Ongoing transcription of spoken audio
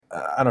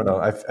I don't know.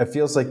 I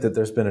feels like that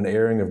there's been an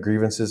airing of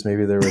grievances.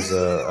 Maybe there was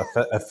a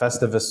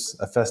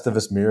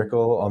Festivus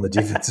miracle on the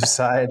defensive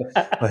side.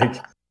 Like,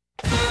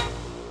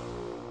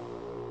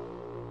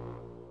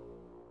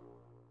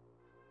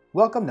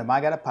 welcome to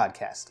My Gotta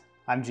Podcast.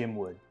 I'm Jim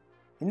Wood.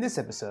 In this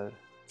episode,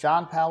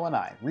 John Powell and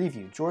I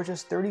review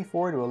Georgia's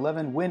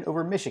 34-11 win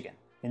over Michigan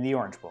in the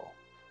Orange Bowl.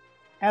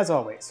 As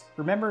always,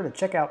 remember to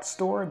check out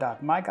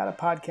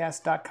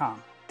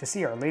store.mygottapodcast.com to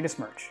see our latest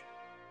merch.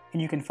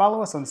 And you can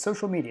follow us on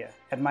social media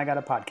at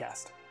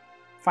MyGottaPodcast.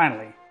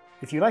 Finally,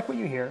 if you like what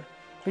you hear,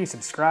 please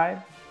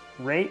subscribe,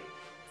 rate,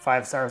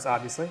 5 stars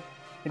obviously,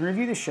 and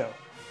review the show.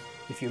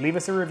 If you leave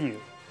us a review,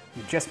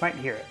 you just might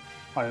hear it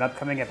on an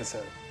upcoming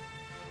episode.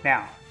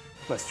 Now,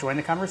 let's join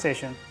the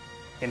conversation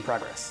in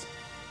progress.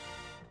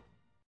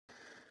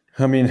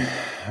 I mean,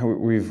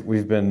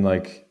 we've been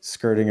like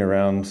skirting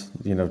around,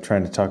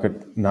 trying to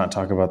not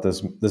talk about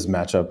this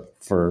matchup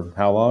for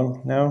how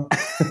long now?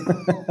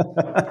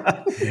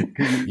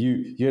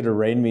 you had to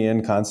rein me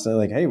in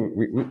constantly, like, hey,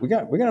 we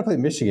got to play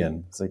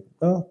Michigan. It's like,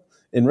 well,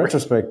 in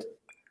retrospect,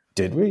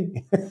 did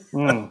we?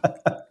 Right.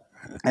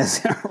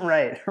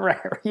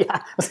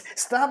 Yeah.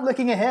 Stop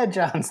looking ahead,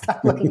 John.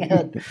 Stop looking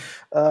ahead.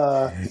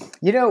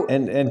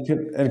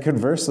 And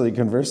conversely,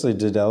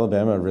 did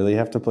Alabama really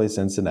have to play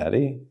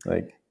Cincinnati?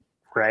 Like,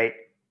 right.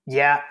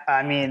 Yeah.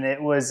 I mean,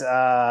 it was,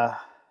 I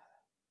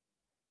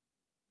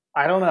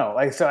don't know.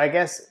 Like, so I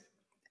guess,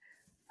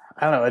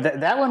 I don't know.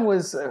 That one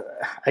was,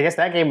 I guess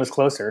that game was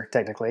closer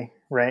technically.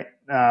 Right.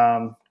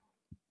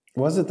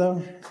 Was it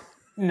though?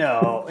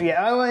 No.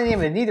 Yeah. I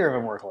mean, neither of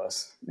them were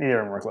close. But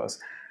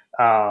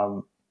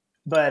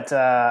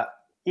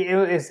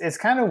it's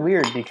kind of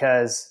weird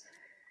because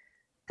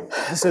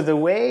so the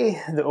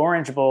way the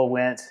Orange Bowl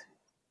went,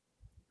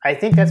 I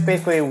think that's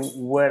basically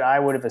what I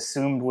would have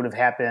assumed would have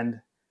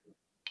happened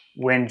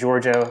when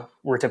Georgia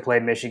were to play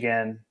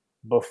Michigan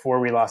before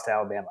we lost to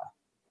Alabama,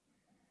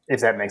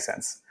 if that makes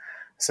sense.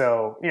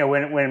 So,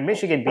 when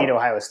Michigan beat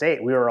Ohio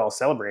State, we were all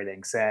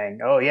celebrating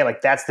saying, oh yeah,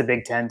 like that's the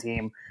Big Ten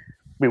team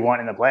we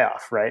want in the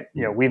playoff, right?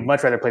 We'd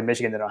much rather play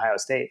Michigan than Ohio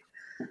State.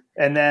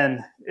 And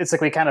then it's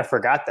like we kind of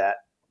forgot that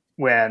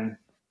when,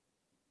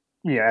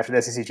 after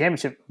the SEC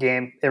championship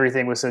game,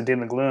 everything was so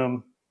doom and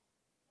gloom,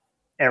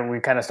 and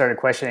we kind of started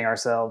questioning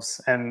ourselves.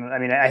 And I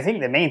mean, I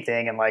think the main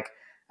thing, and like,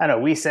 I don't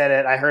know, we said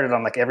it, I heard it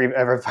on like every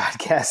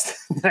podcast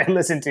that I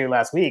listened to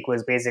last week,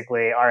 was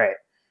basically, all right,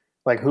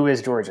 like, who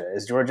is Georgia?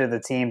 Is Georgia the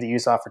team that you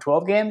saw for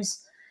 12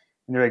 games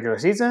in the regular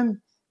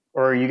season?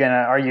 Or are you going to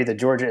argue that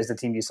Georgia is the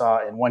team you saw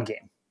in one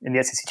game, in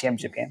the SEC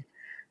championship game?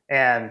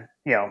 And,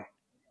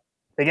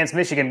 against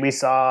Michigan, we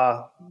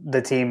saw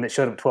the team that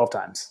showed up 12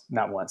 times,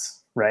 not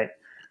once, right?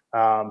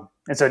 And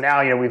so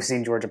now, we've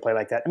seen Georgia play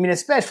like that. I mean,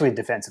 especially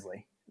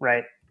defensively,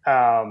 right?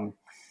 Right.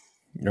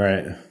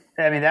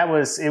 I mean,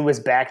 it was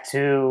back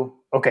to,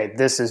 okay,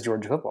 this is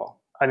Georgia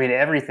football. I mean,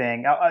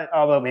 everything,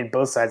 although,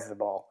 both sides of the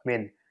ball. I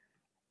mean,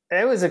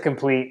 it was a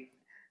complete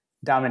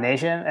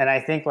domination. And I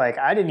think, like,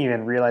 I didn't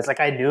even realize, like,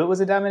 I knew it was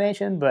a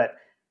domination, but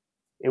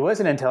it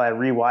wasn't until I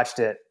rewatched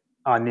it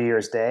on New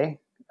Year's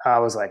Day, I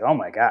was like, oh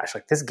my gosh,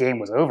 like this game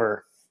was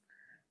over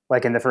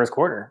like in the first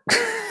quarter.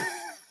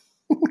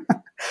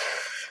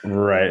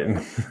 Right.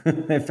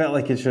 It felt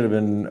like it should have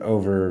been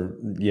over.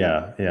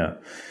 Yeah.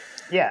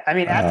 Yeah. I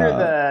mean, after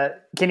the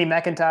Kenny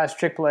McIntosh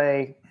trick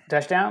play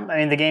touchdown, I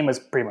mean, the game was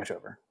pretty much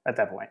over at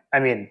that point. I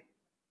mean,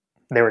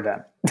 they were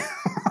done,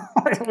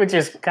 which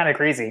is kind of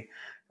crazy.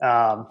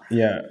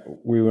 Yeah.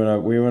 We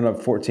went up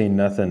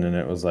 14-0, and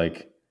it was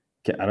like,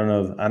 I don't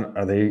know.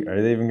 Are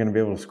they even going to be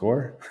able to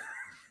score?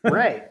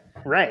 Right.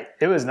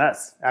 It was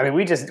nuts. I mean,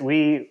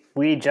 we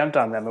jumped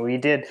on them, and we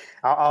did.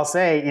 I'll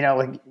say,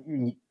 like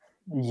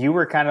you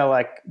were kind of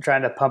like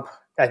trying to pump,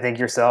 I think,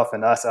 yourself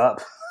and us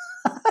up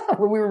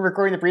when we were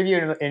recording the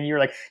preview, and you were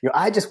like,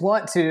 I just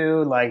want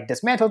to like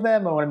dismantle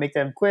them. I want to make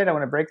them quit. I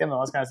want to break them, and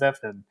all this kind of stuff.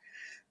 And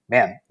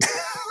man,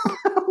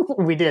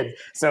 we did.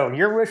 So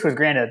your wish was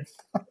granted.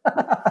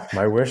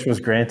 My wish was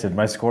granted.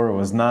 My score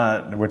was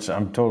not, which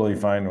I'm totally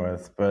fine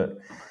with. But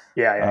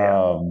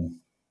yeah.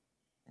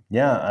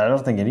 Yeah, I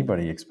don't think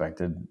anybody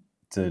expected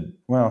to.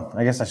 Well,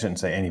 I guess I shouldn't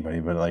say anybody,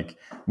 but like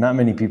not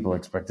many people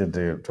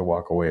expected to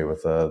walk away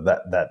with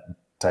that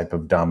type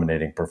of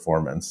dominating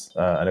performance.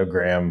 I know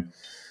Graham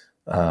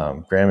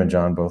and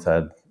John both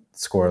had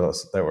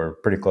scoreless that were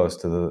pretty close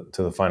to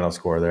the final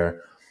score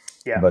there.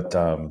 Yeah, but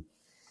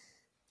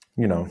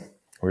we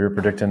were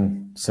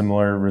predicting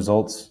similar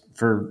results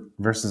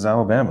versus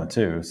Alabama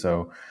too.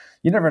 So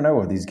you never know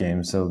with these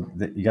games. So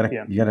you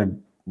gotta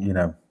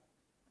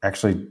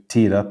actually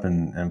tee it up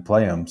and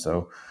play them.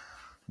 So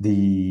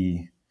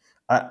I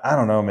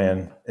don't know,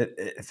 man.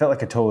 It felt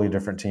like a totally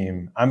different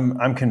team.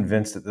 I'm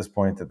convinced at this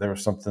point that there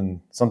was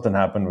something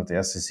happened with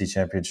the SEC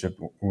championship,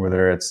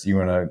 whether it's you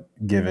want to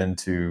give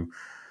into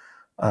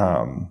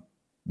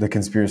the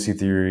conspiracy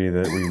theory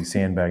that we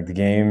sandbagged the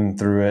game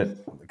through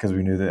it because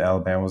we knew that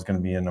Alabama was going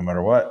to be in no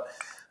matter what.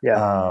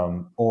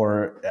 Yeah.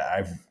 Or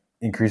I've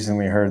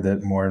increasingly heard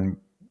that more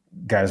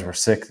guys were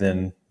sick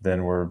than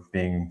were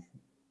being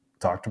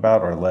talked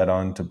about or led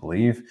on to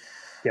believe.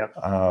 Yep.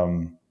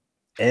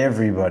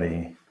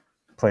 Everybody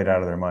played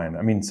out of their mind.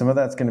 I mean, some of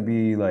that's going to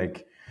be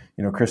like,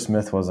 Chris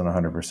Smith wasn't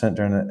 100%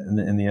 during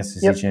in the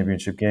SEC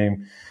championship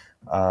game.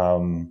 I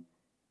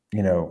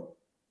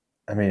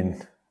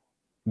mean,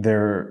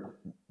 there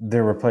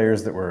were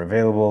players that were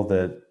available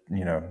that,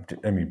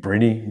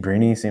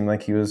 Brainy seemed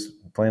like he was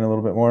playing a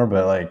little bit more,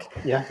 but like,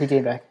 yeah, he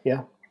came back.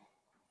 Yeah.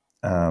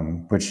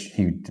 Which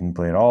he didn't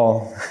play at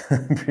all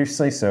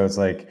previously. So it's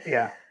like,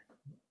 yeah,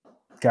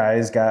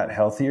 guys got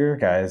healthier,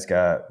 guys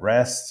got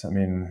rest. I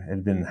mean, it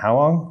had been how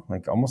long?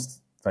 Like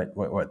almost like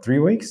what 3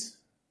 weeks?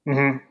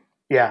 Mm-hmm.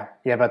 Yeah,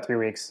 about 3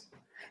 weeks.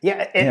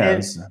 Yeah,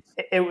 and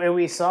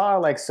we saw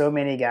like so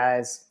many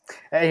guys.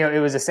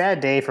 It was a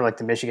sad day for like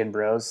the Michigan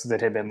bros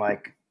that had been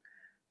like,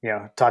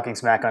 talking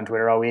smack on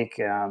Twitter all week.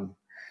 And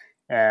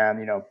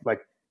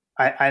like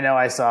I know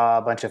I saw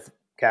a bunch of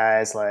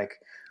guys like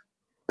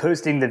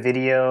posting the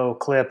video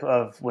clip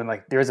of when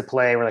like there was a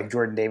play where like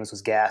Jordan Davis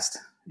was gassed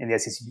in the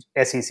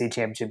SEC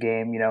championship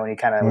game, and he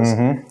kind of was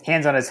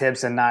hands on his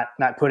hips and not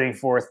putting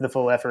forth the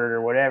full effort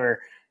or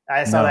whatever.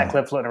 I saw that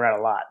clip floating around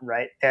a lot,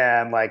 right?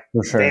 And like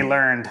they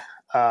learned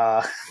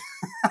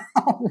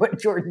what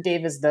Jordan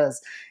Davis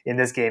does in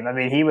this game. I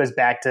mean, he was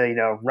back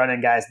to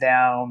running guys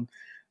down,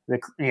 the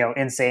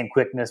insane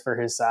quickness for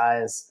his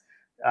size.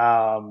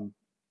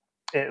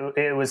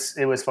 It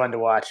was fun to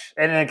watch,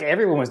 and like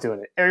everyone was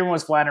doing it. Everyone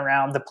was flying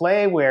around. The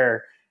play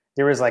where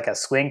there was like a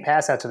swing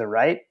pass out to the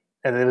right,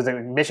 and there was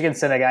like Michigan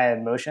sent a guy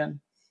in motion,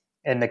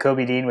 and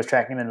Nakobe Dean was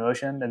tracking him in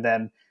motion, and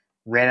then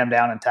ran him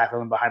down and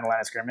tackled him behind the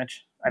line of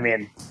scrimmage. I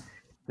mean,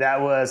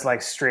 that was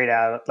like straight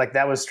out. Like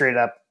that was straight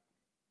up.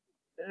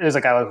 It was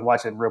like I was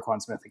watching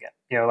Roquan Smith again.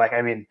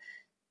 I mean,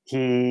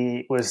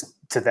 he was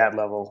to that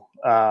level.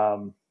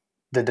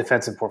 The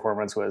defensive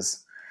performance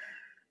was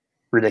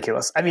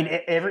ridiculous. I mean,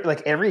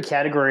 every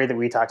category that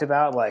we talked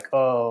about, like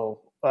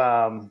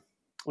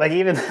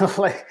even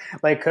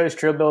like Coach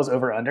Trillbill's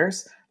over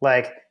unders,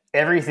 like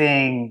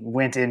everything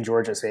went in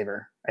Georgia's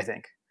favor. I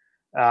think,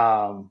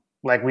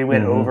 like we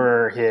went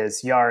over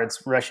his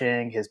yards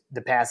rushing,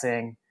 the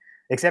passing,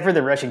 except for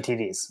the rushing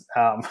TDs,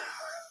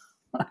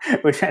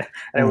 which I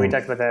know we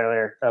talked about that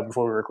earlier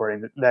before we were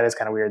recording. That is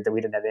kind of weird that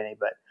we didn't have any,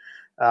 but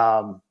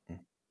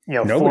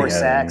Nobody 4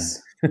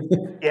 sacks.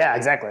 Yeah,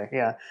 exactly.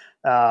 Yeah.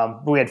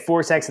 We had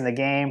 4 sacks in the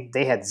game.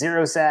 They had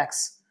 0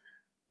 sacks.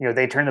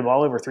 They turned the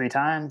ball over 3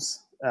 times.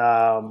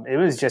 It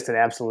was just an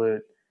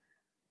absolute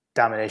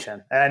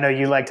domination. And I know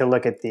you like to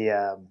look at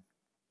the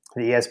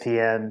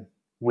ESPN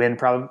win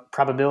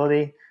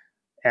probability,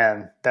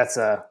 and that's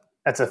a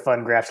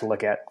fun graph to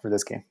look at for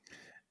this game.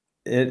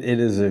 It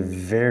is a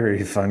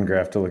very fun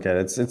graph to look at.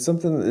 It's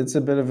something. It's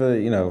a bit of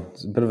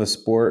a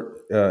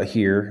sport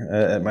here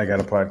at My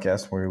Guide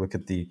Podcast, where we look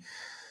at the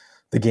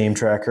game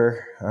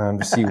tracker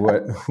to see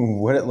what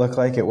it looked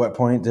like. At what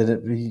point did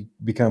it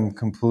become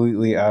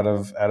completely out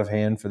of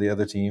hand for the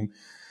other team?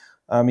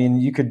 I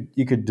mean, you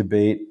could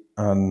debate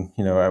on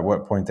at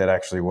what point that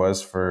actually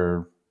was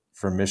for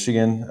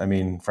Michigan. I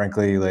mean,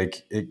 frankly,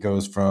 like it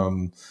goes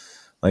to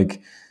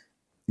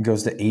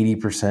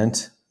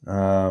 80%.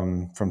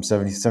 From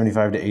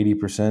 75 to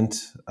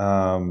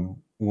 80%,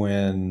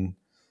 when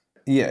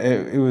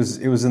it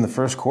was in the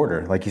first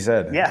quarter, like you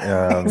said.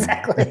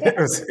 Exactly.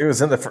 It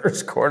was in the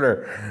first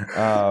quarter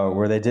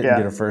where they didn't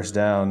get a first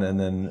down, and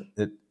then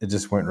it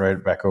just went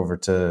right back over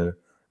to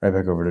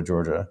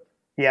Georgia.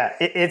 Yeah,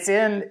 it's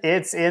in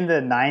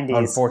the 90s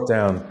on fourth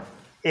down.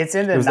 It's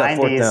in the 90s.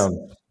 Fourth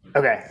down.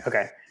 Okay.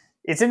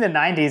 It's in the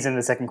 90s in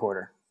the second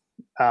quarter.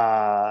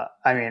 I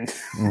mean.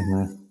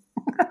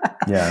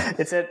 Yeah,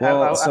 it's at.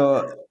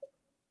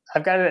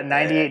 I've got it at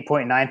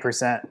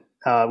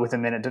 98.9% with a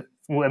minute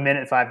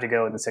 5 to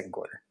go in the second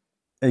quarter.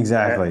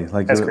 Exactly,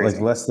 like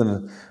less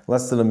than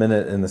a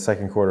minute in the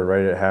second quarter,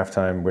 right at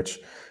halftime, which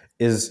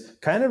is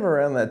kind of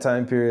around that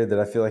time period that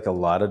I feel like a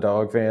lot of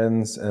Dog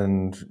fans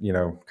and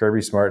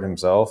Kirby Smart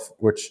himself,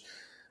 which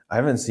I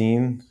haven't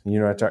seen.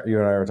 You and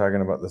I were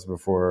talking about this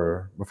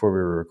before we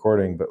were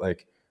recording, but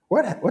like.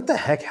 What the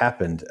heck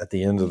happened at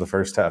the end of the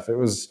first half? It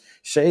was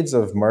shades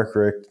of Mark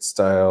Richt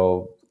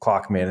style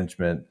clock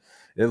management.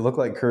 It looked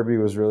like Kirby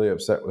was really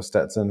upset with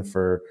Stetson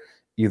for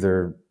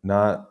either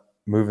not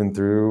moving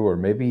through, or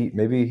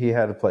maybe he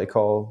had a play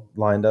call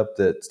lined up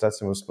that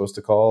Stetson was supposed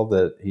to call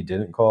that he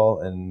didn't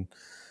call. And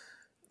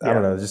I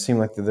don't know, it just seemed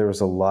like there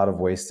was a lot of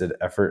wasted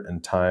effort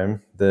and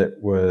time that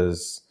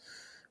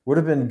would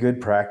have been good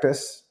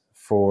practice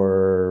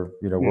for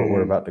what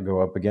we're about to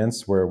go up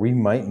against, where we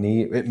might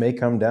need. It may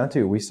come down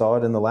to. We saw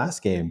it in the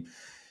last game.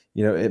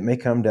 It may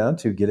come down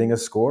to getting a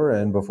score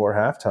in before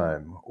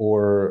halftime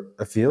or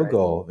a field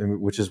goal,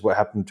 which is what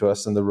happened to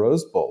us in the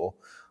Rose Bowl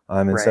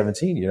in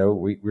 2017.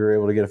 We were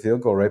able to get a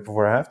field goal right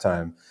before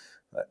halftime.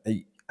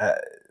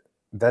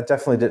 That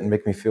definitely didn't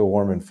make me feel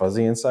warm and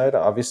fuzzy inside.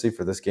 Obviously,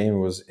 for this game, it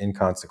was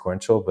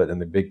inconsequential, but in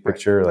the big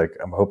picture, like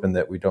I'm hoping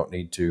that we don't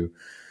need to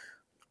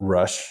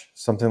rush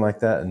something like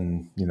that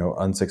and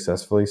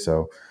unsuccessfully.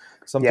 So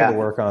something to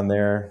work on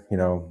there.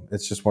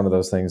 It's just one of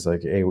those things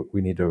like, hey,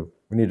 we need to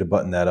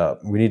button that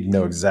up. We need to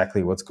know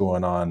exactly what's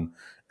going on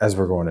as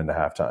we're going into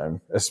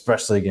halftime,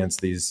 especially against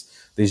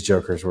these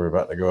jokers we're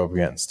about to go up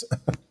against.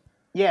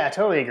 Yeah, I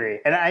totally agree.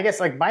 And I guess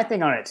like my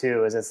thing on it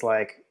too is it's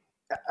like,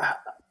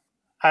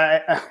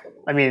 I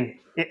mean,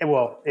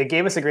 it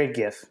gave us a great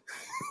GIF,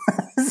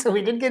 so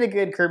we did get a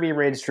good Kirby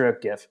raid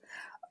stroke GIF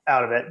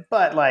out of it.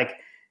 But like,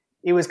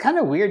 it was kind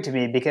of weird to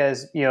me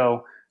because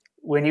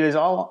when he was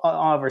all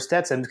over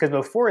Stetson, because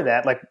before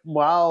that, like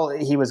while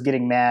he was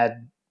getting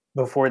mad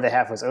before the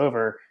half was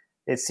over,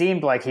 it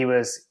seemed like he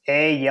was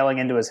yelling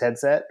into his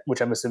headset,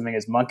 which I'm assuming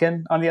is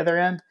Munkin on the other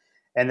end,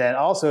 and then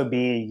also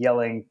B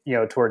yelling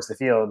towards the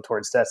field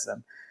towards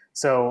Stetson.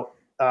 So,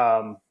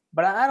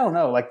 but I don't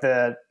know, like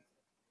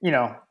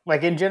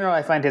like in general,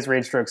 I find his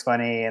rage strokes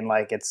funny, and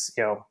like it's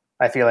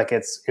I feel like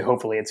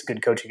hopefully it's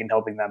good coaching and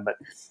helping them, but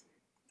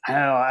I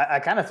don't know. I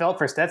kind of felt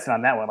for Stetson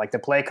on that one. Like the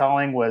play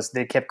calling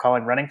they kept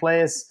calling running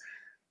plays.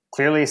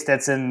 Clearly,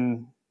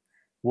 Stetson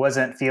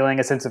wasn't feeling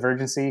a sense of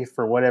urgency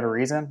for whatever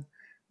reason.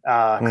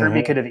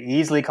 Kirby could have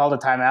easily called a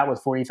timeout with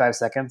 45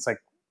 seconds. Like,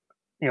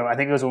 I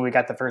think it was when we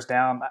got the first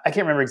down. I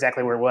can't remember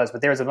exactly where it was,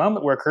 but there was a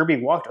moment where Kirby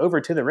walked over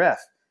to the ref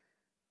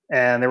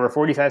and there were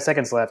 45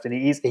 seconds left and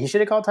he should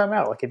have called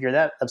timeout. Like if you're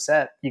that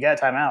upset, you got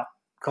a timeout,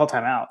 call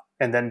timeout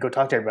and then go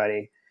talk to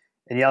everybody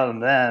and yell at them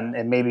then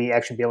and maybe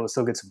actually be able to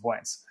still get some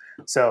points.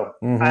 So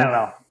I don't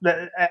know.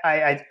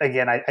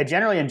 I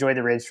generally enjoy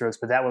the rage strokes,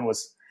 but that one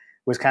was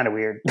kind of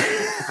weird.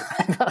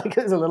 I felt like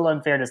it was a little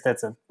unfair to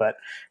Stetson, but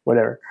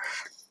whatever.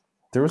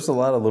 There was a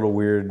lot of little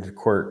weird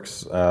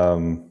quirks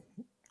in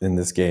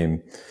this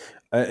game.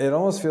 It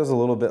almost feels a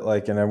little bit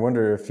like, and I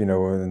wonder if,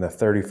 in the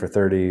 30 for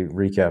 30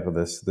 recap of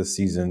this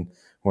season,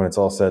 when it's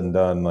all said and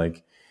done,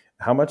 like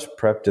how much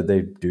prep did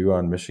they do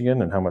on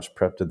Michigan and how much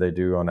prep did they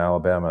do on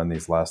Alabama in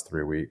these last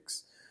 3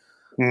 weeks?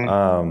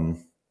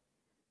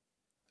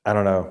 I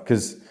don't know,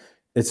 because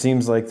it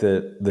seems like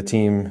the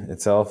team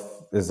itself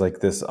is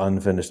like this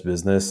unfinished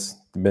business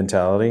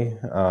mentality.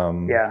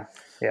 Yeah.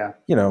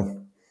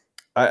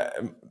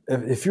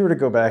 If you were to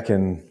go back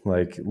and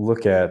like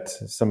look at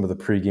some of the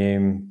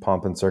pregame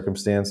pomp and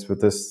circumstance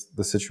with the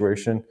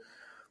situation,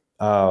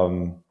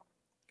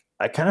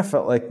 I kind of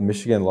felt like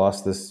Michigan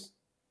lost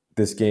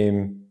this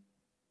game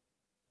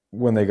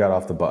when they got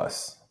off the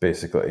bus.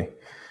 Basically,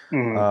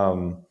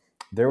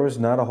 there was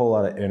not a whole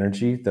lot of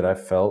energy that I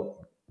felt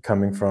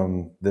coming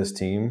from this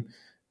team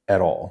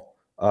at all.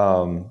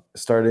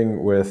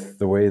 Starting with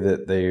the way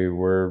that they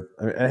were,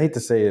 I hate to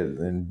say it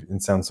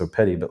and sound so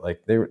petty, but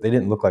like they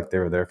didn't look like they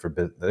were there for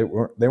they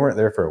weren't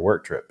there for a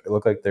work trip. It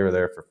looked like they were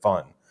there for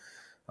fun.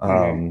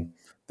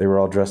 They were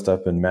all dressed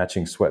up in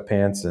matching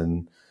sweatpants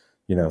and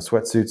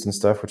sweatsuits and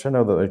stuff, which I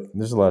know that like,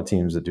 there's a lot of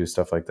teams that do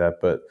stuff like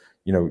that. But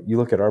you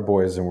look at our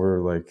boys and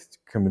we're like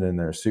coming in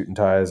there suit and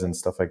ties and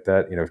stuff like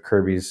that.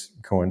 Kirby's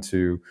going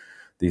to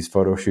these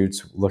photo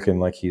shoots looking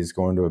like he's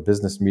going to a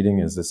business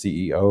meeting as the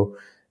CEO,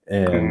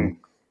 and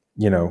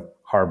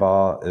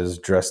Harbaugh is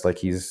dressed like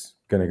he's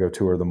going to go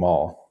tour the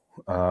mall.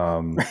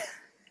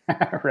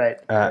 Right.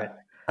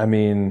 I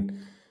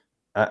mean,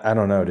 I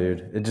don't know,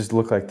 dude. It just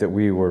looked like that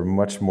we were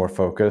much more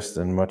focused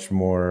and much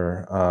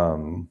more,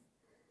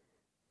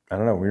 I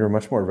don't know, we were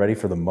much more ready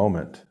for the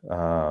moment.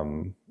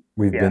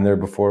 We've been there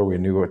before. We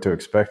knew what to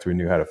expect. We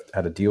knew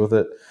how to deal with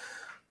it.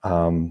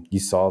 You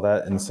saw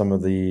that in some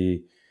of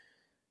the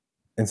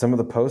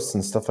posts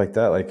and stuff like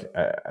that. Like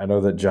I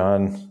know that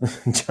John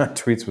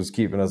Tweets was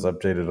keeping us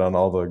updated on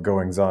all the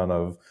goings on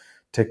of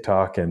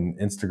TikTok and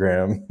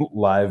Instagram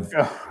live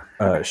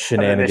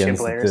shenanigans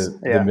that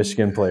the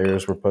Michigan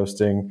players were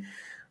posting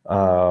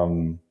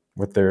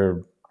with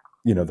their,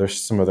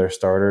 there's some of their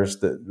starters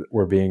that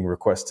were being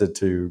requested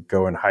to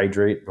go and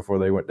hydrate before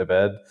they went to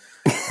bed,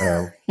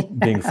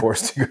 being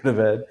forced to go to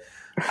bed.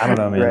 I don't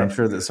know, man. Right. I'm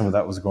sure that some of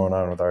that was going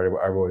on with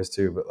our boys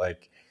too, but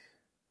like,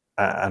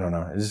 I don't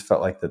know. It just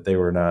felt like that they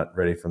were not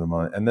ready for the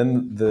moment. And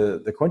then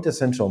the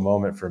quintessential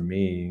moment for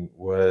me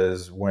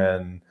was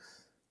when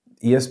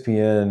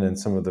ESPN and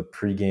some of the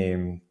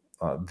pregame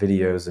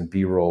videos and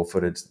B-roll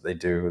footage that they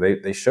do,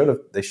 they showed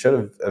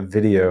a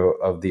video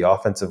of the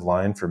offensive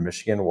line for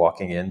Michigan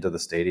walking into the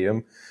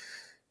stadium,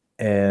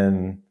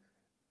 and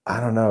I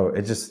don't know.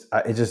 It just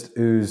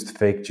oozed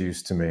fake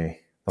juice to me.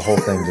 The whole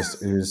thing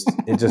just oozed.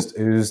 It just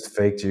oozed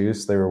fake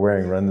juice. They were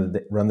wearing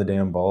run the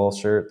damn ball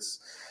shirts.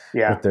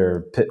 Yeah. With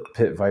their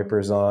pit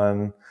Vipers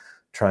on,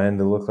 trying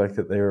to look like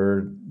that they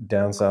were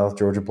down south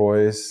Georgia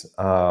boys.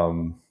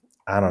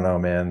 I don't know,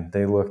 man.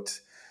 They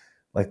looked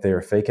like they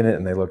were faking it,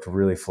 and they looked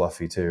really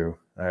fluffy too.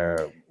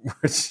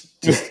 Which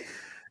just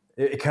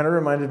it kind of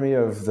reminded me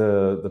of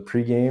the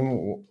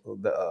pregame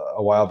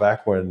a while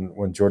back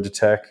when Georgia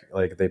Tech,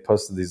 like they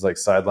posted these like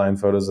sideline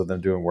photos of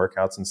them doing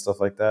workouts and stuff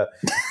like that,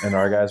 and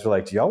our guys were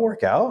like, "Do y'all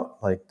work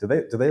out? Like, do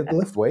they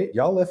lift weight?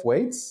 Y'all lift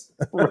weights?"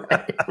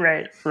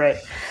 Right.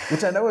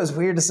 Which I know is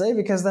weird to say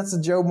because that's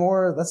the Joe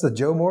Moore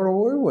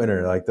Award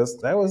winner. Like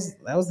that was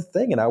the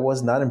thing, and I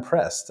was not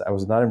impressed. I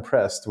was not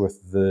impressed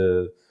with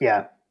the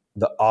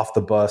off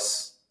the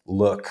bus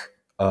look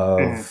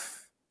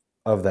of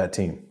that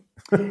team.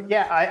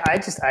 Yeah,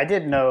 I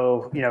didn't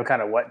know,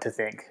 kind of what to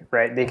think,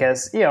 right?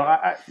 Because,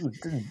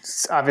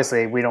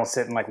 obviously we don't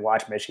sit and like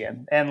watch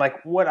Michigan, and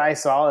like what I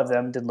saw of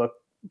them did look,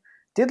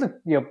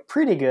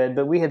 pretty good,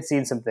 but we had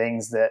seen some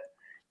things that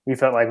we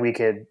felt like we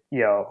could,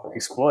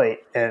 exploit,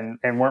 and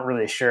weren't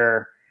really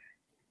sure,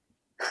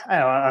 I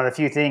don't know, on a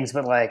few things,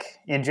 but like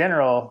in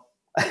general,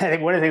 I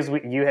think one of the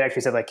things you had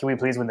actually said, like, can we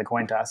please win the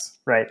coin toss,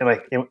 right? And we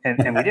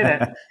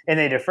didn't, and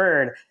they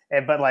deferred.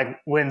 But like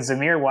when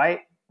Zamir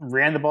White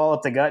ran the ball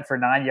up the gut for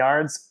 9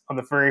 yards on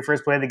the very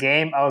first play of the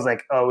game, I was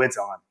like, oh, it's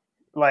on.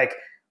 Like,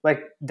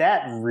 like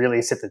that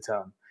really set the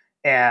tone,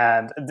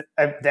 and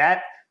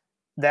that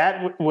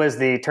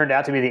turned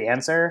out to be the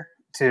answer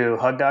to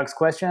Hug Dog's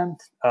question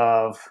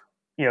of,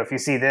 if you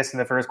see this in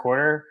the first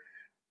quarter.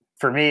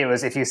 For me, it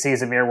was if you see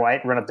Zamir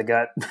White run up the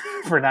gut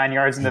for 9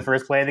 yards in the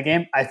first play of the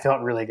game, I felt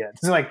really good.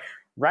 So like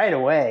right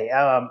away,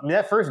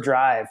 that first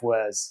drive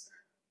was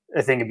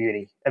a thing of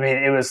beauty. I mean,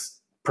 it was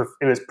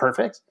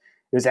perfect.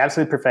 It was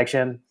absolute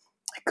perfection.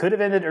 It could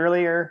have ended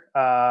earlier.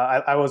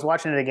 I was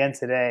watching it again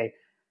today.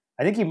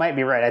 I think you might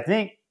be right. I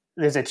think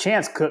there's a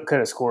chance Cook could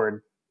have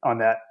scored on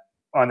that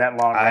long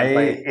run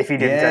play if he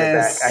didn't cut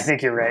it back. I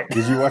think you're right.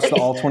 Did you watch the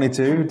all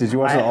 22? Did you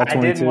watch the all 22?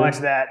 I didn't watch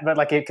that, but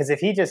like, because if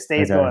he just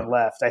stays going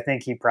left, I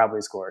think he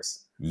probably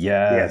scores.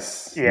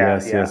 Yes.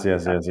 Yes.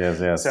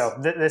 So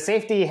the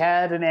safety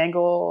had an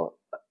angle,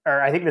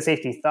 or I think the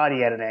safety thought he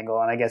had an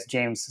angle, and I guess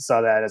James saw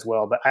that as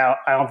well. But I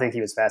don't think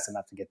he was fast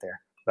enough to get there.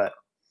 But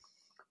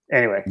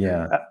anyway,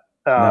 yeah.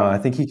 No, I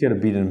think he could have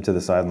beaten him to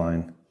the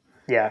sideline.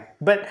 Yeah,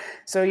 but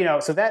so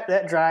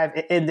that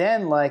drive, and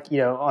then like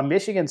on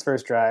Michigan's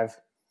first drive.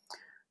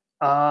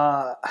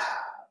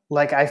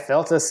 Like I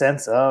felt a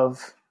sense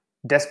of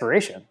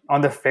desperation on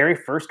the very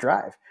first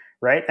drive,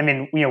 right? I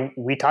mean,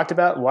 we talked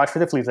about watch for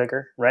the flea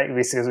flicker, right?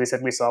 As we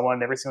said, we saw one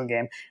in every single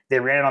game. They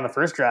ran it on the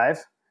first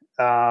drive,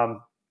 and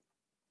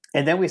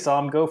then we saw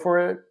them go for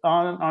it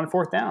on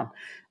fourth down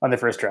on the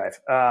first drive.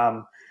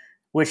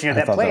 Which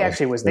that play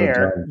actually was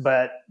there,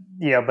 but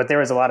there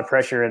was a lot of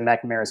pressure in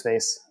McNamara's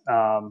face,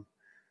 to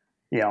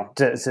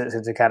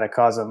kind of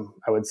cause him,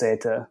 I would say,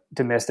 to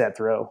miss that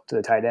throw to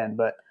the tight end,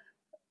 but.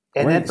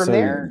 And then from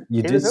there,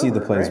 you did see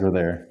the plays were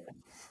there.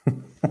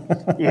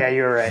 Yeah,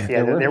 you were right.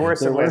 Yeah, there were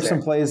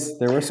some plays.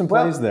 There were some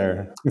plays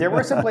there. There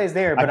were some plays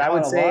there, but I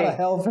would say a lot of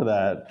hell for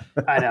that.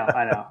 I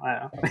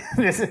know.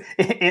 This is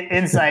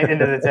insight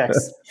into the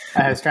text.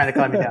 I was trying to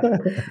calm you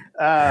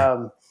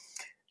down.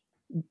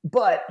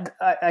 But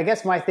I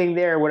guess my thing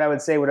there, what I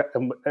would say,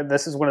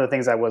 this is one of the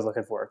things I was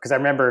looking for, because I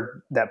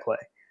remember that play.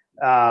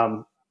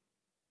 And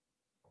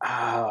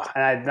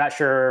I'm not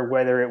sure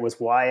whether it was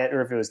Wyatt or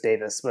if it was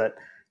Davis, but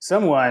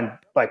someone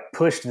like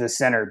pushed the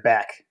center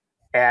back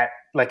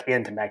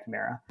into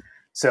McNamara.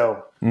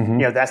 So,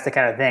 that's the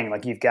kind of thing,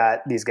 like you've got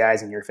these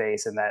guys in your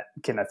face and that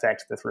can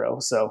affect the throw.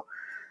 So,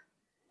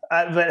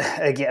 but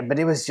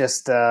it was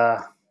just,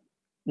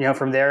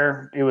 from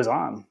there it was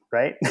on,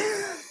 right?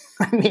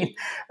 I mean,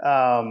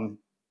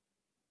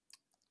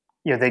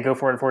 they go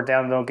for it, fourth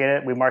down, and don't get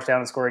it. We march down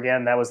and score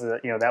again. That was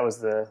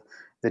the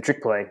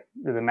trick play,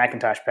 the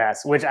McIntosh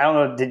pass, which I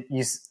don't know.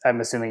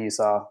 I'm assuming you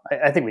saw,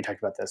 I think we talked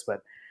about this,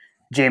 but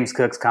James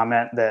Cook's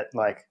comment that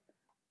like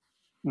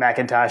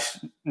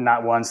McIntosh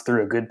not once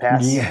threw a good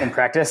pass in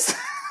practice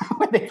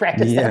when they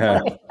practiced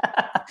that play.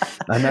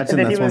 I imagine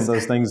that's one of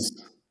those things.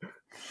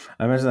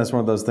 I imagine that's one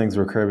of those things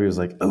where Kirby was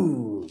like,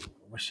 "Oh,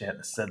 I wish I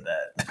hadn't said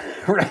that."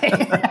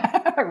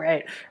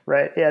 right.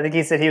 Yeah, I think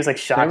he said he was like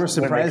shocked. They were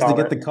surprised to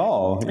get the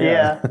call.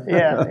 Yeah.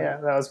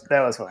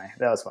 That was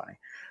funny.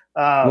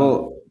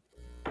 Well,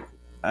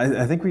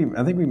 I think we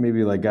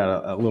maybe like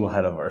got a little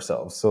ahead of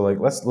ourselves. So like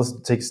let's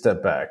take a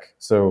step back.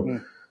 So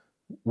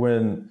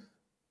when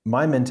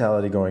my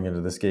mentality going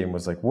into this game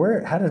was like,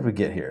 how did we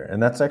get here?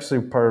 And that's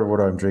actually part of what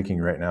I'm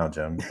drinking right now,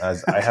 Jim.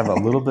 As I have a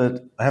little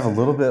bit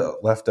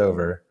left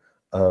over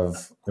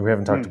of. We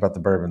haven't talked about the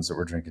bourbons that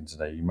we're drinking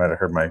today. You might have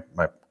heard my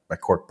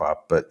cork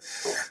pop, but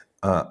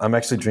I'm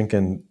actually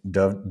drinking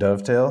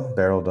Dovetail,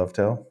 Barrel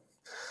Dovetail.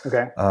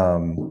 Okay.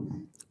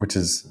 Which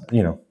is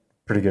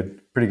pretty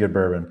good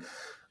bourbon.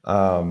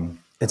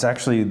 It's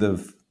actually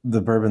the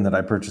bourbon that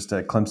I purchased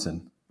at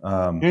Clemson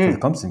for the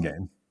Clemson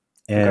game.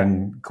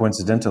 And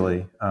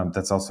coincidentally,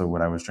 that's also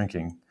what I was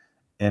drinking.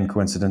 And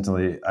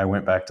coincidentally, I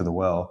went back to the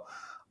well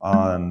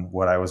on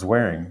what I was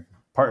wearing,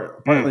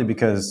 partly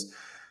because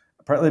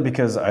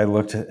I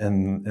looked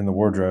in the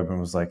wardrobe and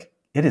was like,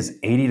 it is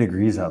 80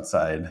 degrees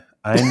outside.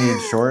 I need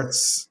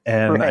shorts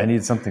and I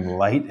need something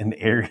light and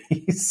airy.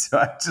 So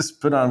I just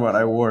put on what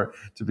I wore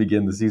to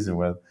begin the season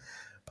with.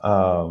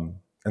 And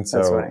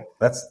so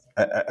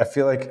I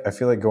feel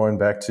like going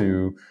back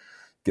to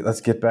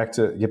let's get back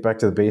to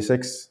the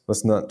basics.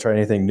 Let's not try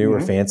anything new or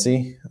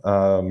fancy,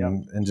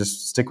 and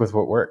just stick with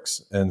what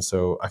works. And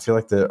so I feel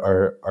like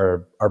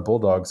our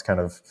Bulldogs kind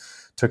of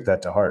took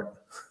that to heart.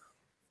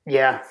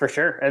 Yeah, for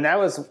sure. And that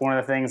was one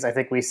of the things I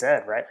think we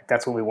said, right? Like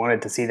that's what we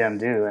wanted to see them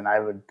do. And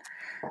I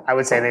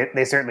would say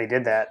they certainly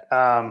did that.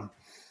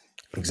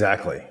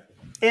 Exactly.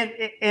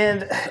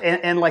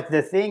 And like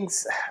the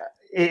things,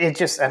 it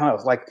just, I don't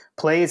know, like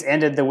plays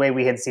ended the way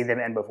we had seen them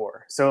end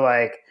before. So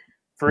like,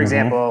 for Mm-hmm.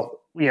 example,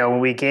 when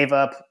we gave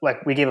up what,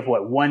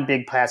 one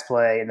big pass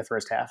play in the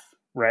first half,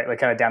 right? Like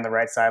kind of down the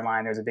right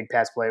sideline, there was a big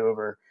pass play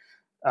over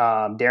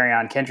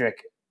Darion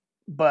Kendrick,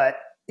 but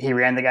he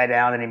ran the guy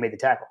down and he made the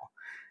tackle,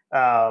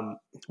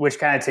 which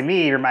kind of to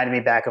me reminded me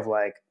back of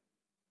like,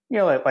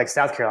 like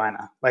South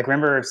Carolina. Like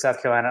remember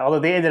South Carolina, although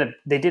they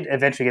did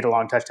eventually get a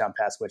long touchdown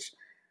pass, which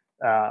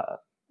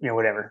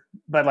whatever.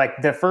 But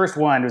like the first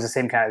one was the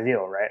same kind of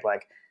deal, right?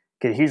 Like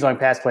get a huge long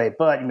pass play,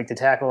 but you make the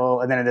tackle,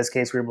 and then in this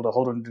case, we were able to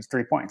hold them to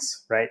 3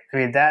 points, right? I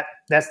mean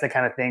that's the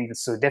kind of thing that's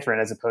so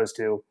different as opposed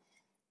to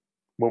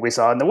what we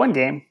saw in the one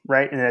game,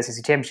 right, in the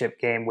SEC championship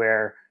game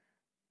where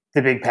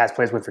the big pass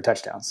plays went for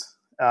touchdowns.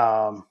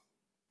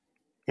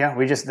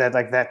 We just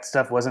that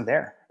stuff wasn't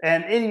there,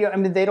 and I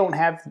mean they don't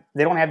have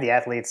the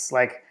athletes.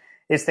 Like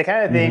it's the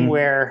kind of thing Mm-hmm.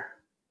 where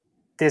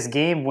this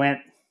game went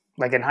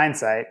like in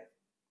hindsight,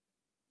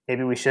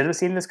 maybe we should have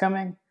seen this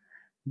coming,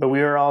 but we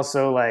were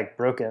also like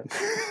broken,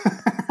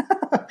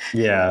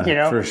 Yeah,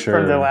 for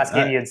from the sure. last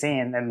game you had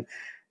seen, and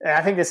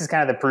I think this is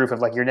kind of the proof of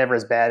like you're never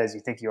as bad as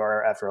you think you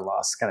are after a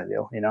loss, kind of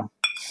deal.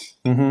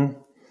 Mm-hmm.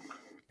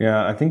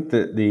 Yeah, I think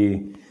that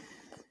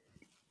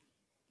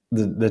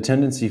the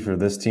tendency for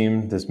this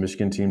team, this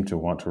Michigan team, to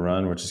want to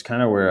run, which is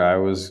kind of where I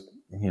was,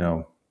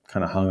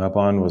 kind of hung up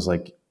on, was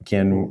like,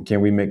 can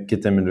we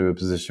get them into a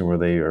position where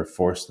they are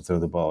forced to throw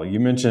the ball? You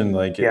mentioned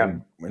like Yeah.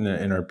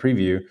 in our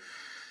preview,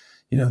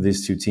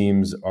 these two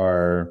teams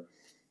are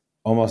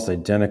almost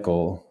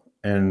identical,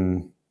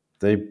 and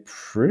they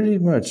pretty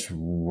much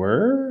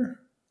were,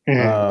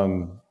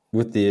 Mhm.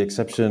 with the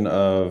exception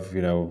of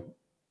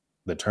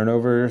the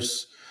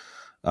turnovers.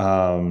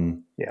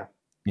 Um, Yeah.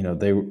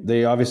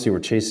 they obviously were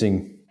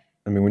chasing.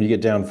 I mean, when you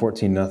get down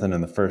 14-0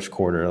 in the first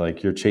quarter,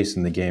 like you're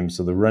chasing the game.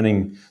 So the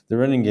running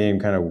game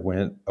kind of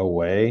went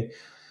away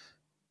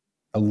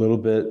a little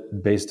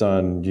bit based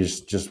on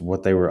just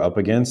what they were up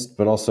against,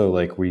 but also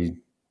like we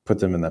put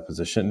them in that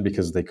position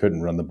because they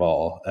couldn't run the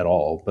ball at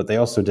all, but they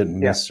also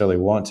didn't Yeah. necessarily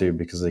want to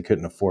because they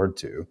couldn't afford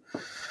to.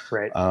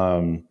 Right.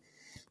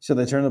 So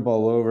they turned the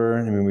ball over.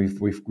 I mean,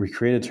 we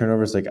created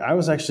turnovers. Like I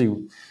was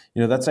actually,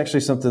 that's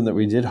actually something that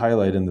we did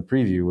highlight in the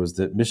preview, was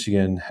that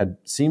Michigan had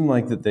seemed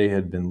like that they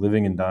had been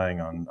living and dying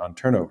on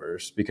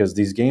turnovers, because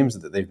these games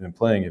that they've been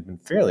playing have been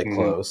fairly Mm-hmm.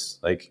 close.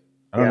 Like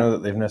I don't Yeah. know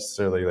that they've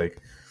necessarily like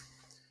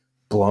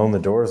blown the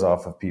doors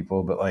off of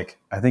people, but like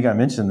I think I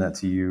mentioned that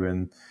to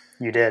you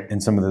You did.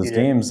 in some of those You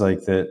did. games,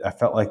 like that I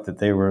felt like that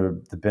they were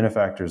the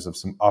benefactors of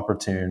some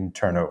opportune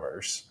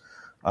turnovers.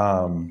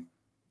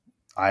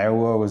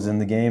 Iowa was in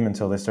the game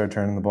until they started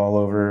turning the ball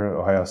over.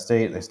 Ohio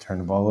State, they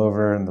turned the ball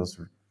over, and those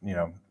were,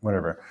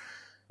 whatever.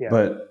 Yeah.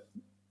 But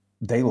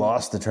they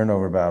lost the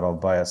turnover battle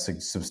by a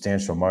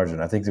substantial margin.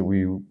 I think that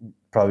we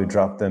probably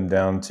dropped them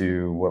down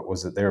to, what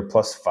was it? They were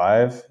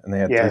 +5, and they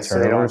had 3 So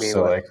they'd only turnovers. be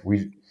So what?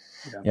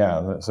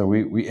 like so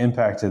we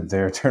impacted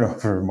their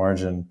turnover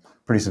margin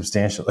pretty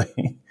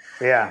substantially.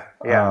 Yeah.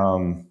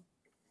 Yeah.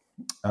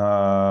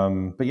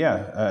 But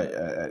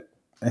yeah,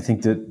 I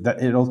think that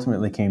it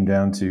ultimately came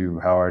down to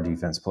how our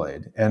defense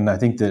played. And I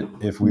think that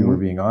if we were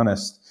Mm-hmm. being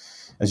honest,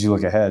 as you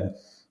look ahead,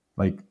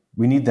 like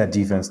we need that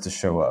defense to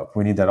show up.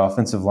 We need that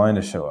offensive line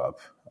to show up.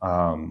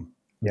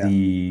 Yeah.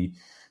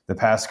 The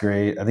pass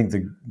grade, I think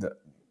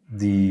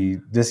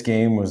this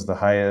game was the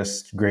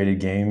highest graded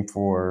game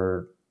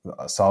for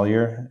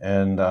Sawyer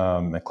and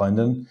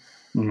McClendon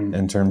Mm-hmm.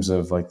 in terms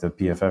of like the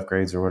PFF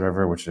grades or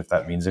whatever, which, if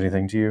that means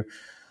anything to you.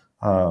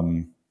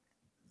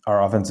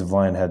 Our offensive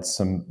line had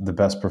the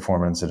best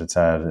performance that it's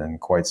had in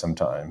quite some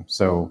time.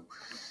 So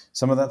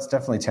some of that's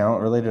definitely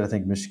talent related. I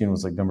think Michigan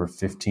was like number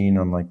 15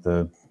 on like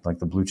the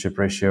blue chip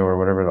ratio or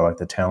whatever, like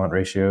the talent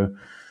ratio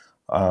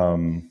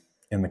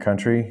in the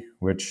country,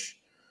 which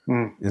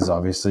is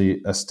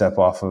obviously a step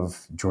off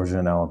of Georgia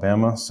and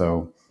Alabama.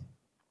 So,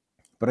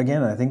 but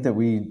again, I think that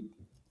we,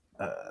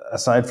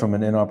 aside from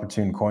an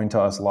inopportune coin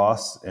toss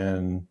loss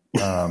and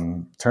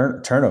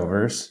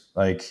turnovers,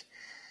 like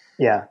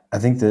Yeah. I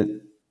think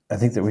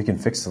that we can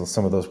fix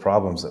some of those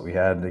problems that we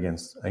had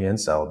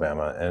against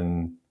Alabama,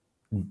 and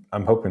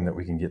I'm hoping that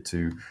we can get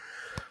to,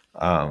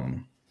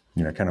 kind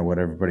of what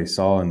everybody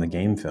saw in the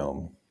game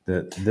film.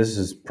 That this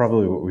is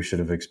probably what we should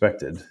have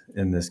expected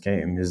in this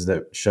game, is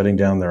that shutting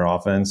down their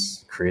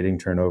offense, creating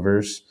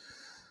turnovers,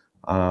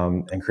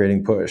 and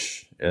creating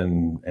push,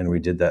 and we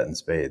did that in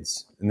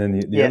spades. And then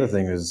the other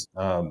thing is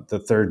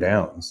the third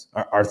downs.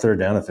 Our third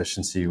down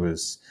efficiency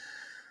was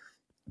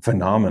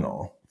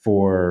phenomenal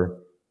for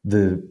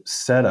the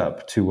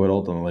setup to what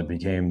ultimately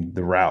became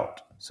the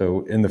route.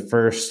 So in the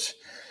first,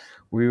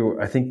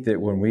 I think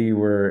that when we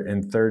were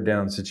in third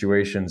down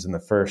situations in the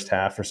first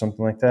half or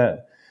something like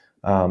that,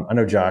 I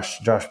know Josh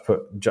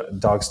put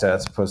Dog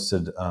Stats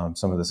posted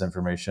some of this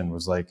information.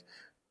 Was like,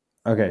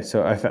 okay,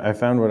 so I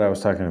found what I was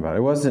talking about.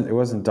 It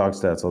wasn't Dog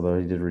Stats, although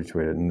he did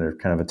retweet it, and they're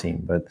kind of a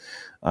team. But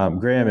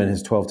Graham and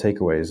his 12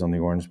 takeaways on the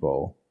Orange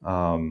Bowl,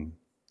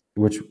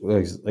 which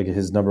was like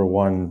his number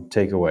one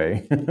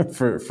takeaway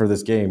for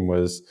this game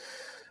was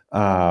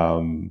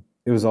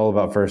it was all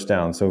about first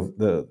down. So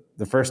the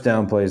first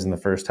down plays in the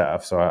first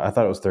half. So I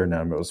thought it was third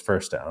down, but it was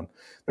first down.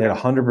 They had a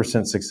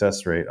 100%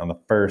 success rate on the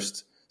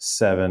first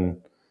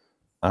seven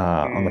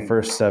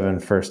first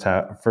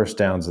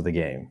downs of the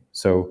game.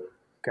 So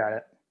Got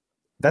it.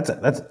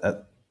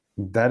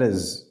 that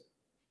is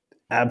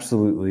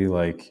absolutely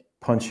like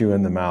punch you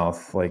in the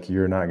mouth. Like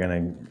you're not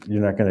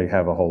gonna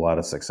have a whole lot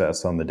of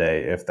success on the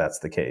day if that's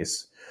the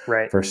case.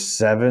 Right. For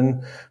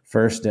 7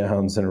 first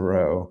downs in a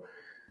row,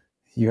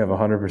 you have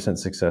 100%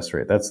 success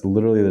rate. That's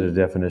literally the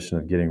definition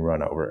of getting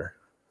run over.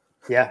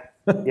 Yeah.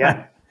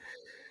 Yeah.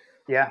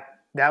 Yeah.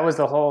 That was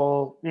the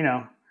whole,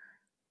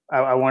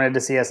 I wanted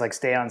to see us like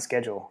stay on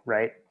schedule,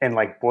 right? And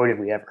like, boy, did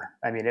we ever!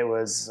 I mean, it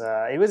was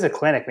a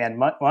clinic, man.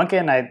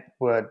 Monken,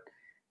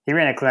 he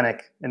ran a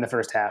clinic in the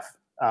first half.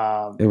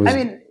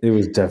 It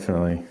was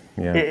definitely,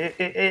 yeah.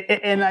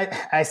 And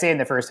I say in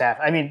the first half.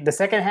 I mean, the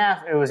second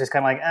half, it was just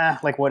kind of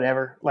like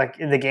whatever. Like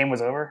the game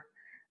was over.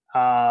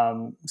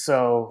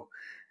 So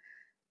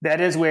that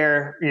is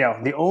where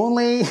the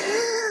only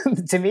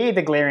to me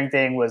the glaring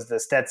thing was the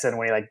Stetson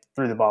when he like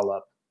threw the ball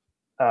up.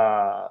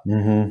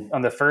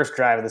 On the first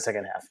drive of the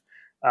second half.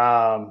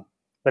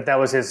 But that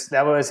was his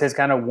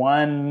kind of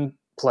one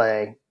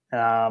play.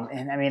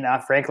 And I mean,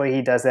 frankly,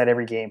 he does that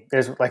every game.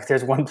 There's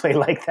one play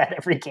like that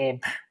every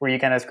game where you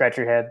kind of scratch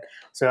your head.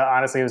 So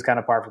honestly, it was kind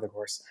of par for the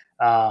course.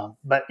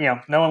 But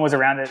no one was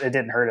around it. It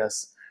didn't hurt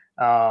us.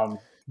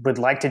 Would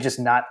like to just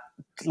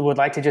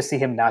see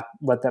him not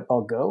let that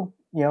ball go,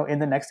 in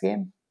the next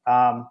game.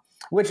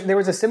 Which there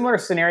was a similar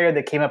scenario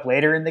that came up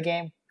later in the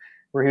game,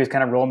 where he was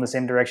kind of rolling the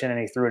same direction and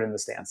he threw it in the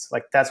stands.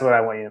 Like that's what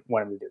I want him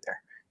to do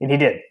there. And he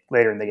did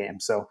later in the game.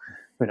 So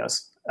who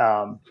knows?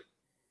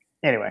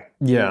 Anyway.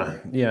 Yeah.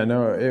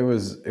 No, it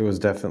was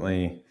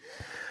definitely,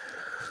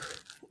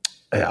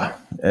 yeah.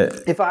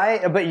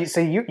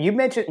 You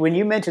mentioned, when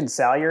you mentioned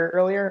Salyer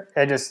earlier,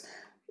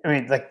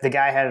 like the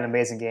guy had an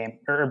amazing game,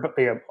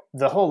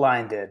 the whole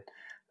line did.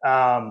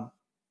 I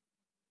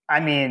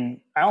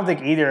mean, I don't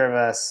think either of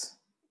us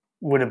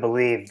would have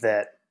believed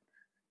that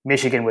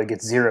Michigan would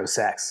get 0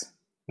 sacks.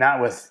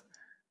 Not with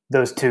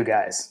those two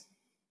guys,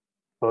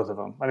 both of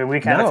them. I mean, we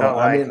kind of felt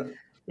like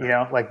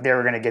they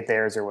were going to get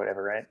theirs or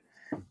whatever, right?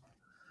 I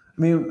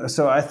mean,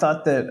 so I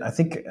thought that I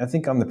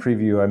think on the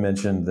preview I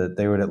mentioned that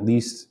they would at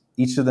least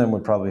each of them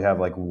would probably have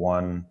like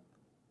one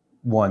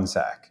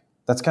sack.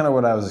 That's kind of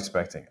what I was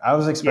expecting. I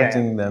was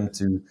expecting them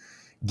to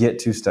get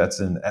to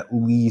Stetson at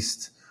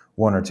least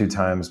 1 or 2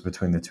 times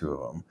between the two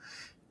of them,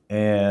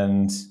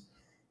 and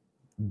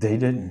they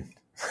didn't.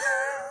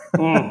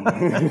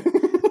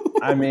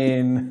 I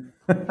mean,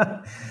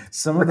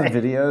 some of the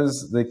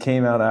videos that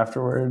came out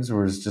afterwards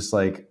was just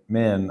like,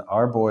 man,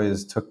 our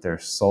boys took their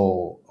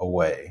soul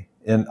away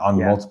on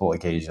multiple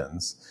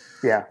occasions.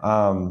 Yeah.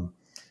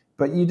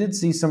 But you did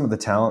see some of the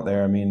talent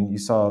there. I mean, you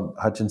saw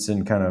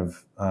Hutchinson kind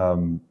of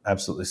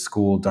absolutely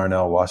school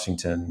Darnell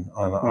Washington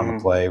on the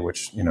play,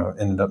 which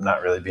ended up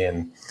not really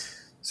being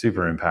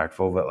super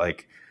impactful. But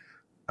like,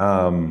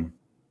 I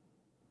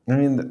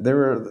mean,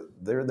 there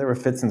were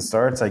fits and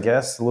starts, I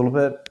guess, a little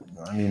bit.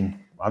 I mean,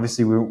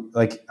 obviously,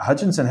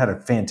 Hutchinson had a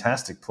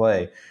fantastic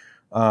play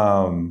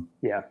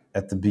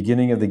at the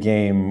beginning of the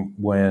game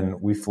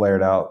when we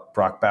flared out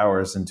Brock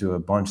Bowers into a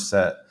bunch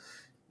set.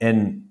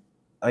 And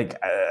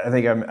like, I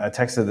think I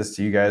texted this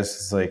to you guys.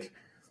 It's like,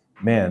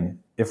 man,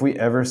 if we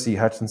ever see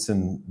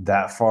Hutchinson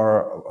that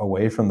far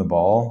away from the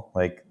ball,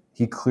 like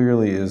he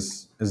clearly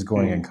is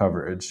going in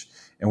coverage,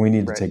 and we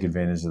need to take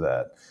advantage of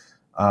that.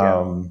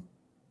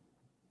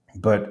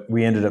 But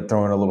we ended up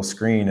throwing a little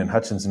screen, and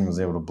Hutchinson was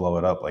able to blow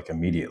it up like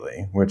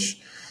immediately, which,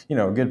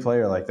 a good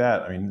player like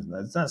that, I mean,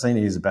 it's not saying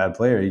he's a bad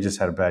player. He just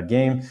had a bad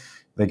game.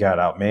 They got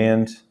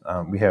outmanned.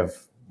 We have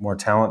more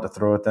talent to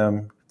throw at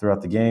them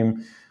throughout the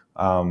game.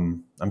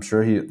 I'm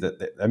sure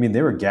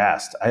they were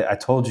gassed. I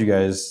told you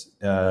guys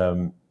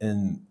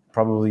in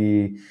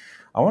probably,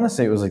 I want to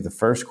say it was like the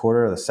first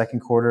quarter or the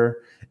second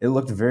quarter, it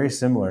looked very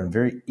similar and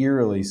very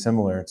eerily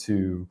similar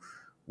to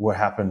what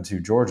happened to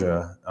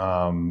Georgia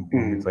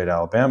when we played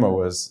Alabama.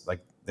 Was like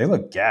they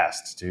looked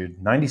gassed,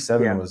 dude.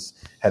 97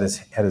 had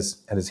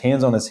his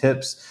hands on his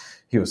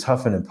hips. He was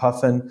huffing and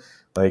puffing,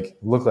 like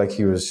looked like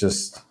he was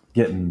just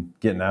getting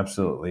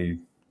absolutely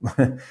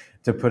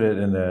to put it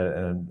in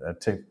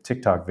a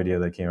TikTok video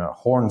that came out,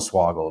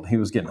 hornswoggled. He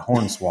was getting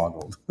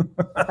hornswoggled.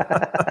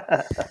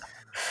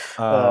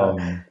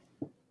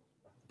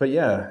 But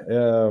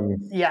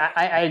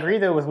I agree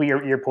though with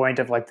your point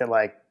of like that,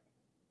 like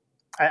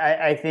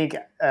I think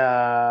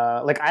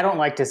like I don't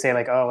like to say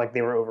like, oh, like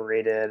they were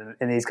overrated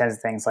and these kinds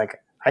of things.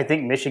 Like I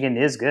think Michigan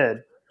is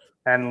good,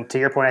 and to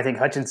your point, I think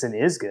Hutchinson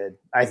is good.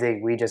 I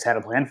think we just had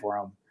a plan for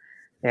him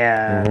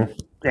and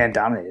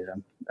dominated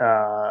him.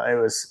 It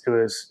was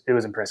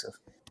impressive.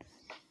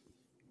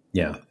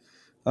 Yeah.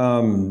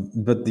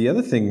 But the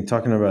other thing,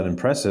 talking about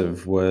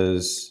impressive,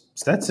 was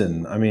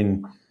Stetson. I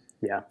mean,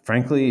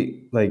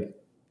 frankly, like,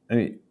 I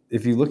mean,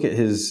 if you look at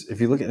his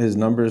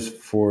numbers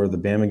for the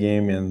Bama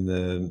game and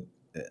the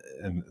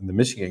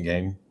Michigan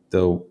game,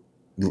 though,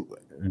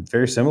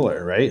 very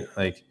similar, right?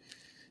 Like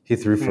He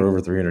threw for over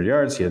 300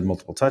 yards. He had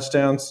multiple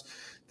touchdowns.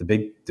 The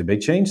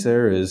big change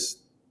there is,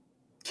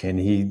 can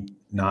he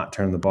not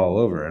turn the ball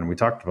over? And we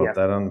talked about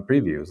that on the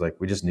preview. It was like,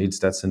 we just need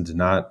Stetson to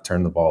not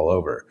turn the ball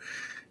over.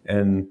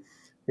 And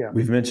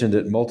we've mentioned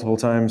it multiple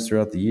times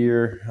throughout the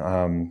year.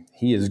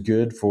 He is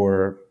good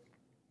for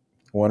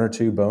one or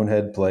two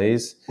bonehead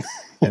plays.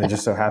 And it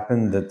just so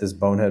happened that this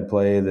bonehead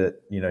play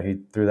that, he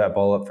threw that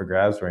ball up for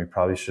grabs where he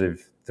probably should have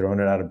thrown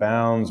it out of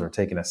bounds or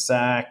taken a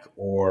sack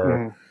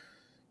or,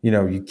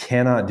 you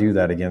cannot do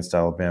that against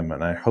Alabama.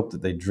 And I hope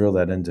that they drill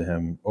that into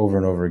him over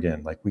and over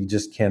again. Like, we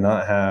just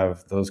cannot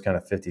have those kind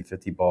of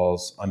 50-50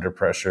 balls under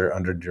pressure,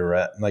 under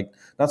duress, like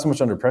not so much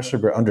under pressure,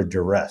 but under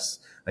duress.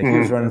 Like he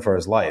was running for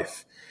his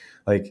life.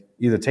 Like,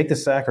 either take the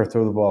sack or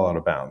throw the ball out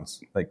of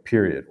bounds, like,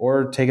 period.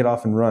 Or take it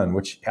off and run,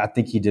 which I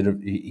think he did.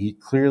 He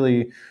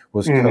clearly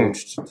was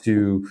coached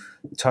to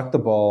tuck the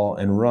ball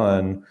and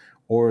run,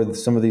 or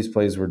some of these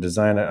plays were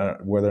designed,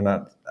 whether or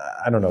not,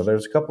 I don't know.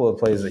 There's a couple of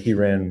plays that he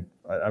ran.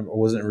 I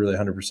wasn't really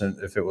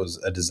 100% if it was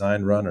a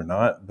designed run or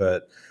not,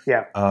 but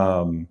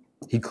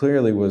he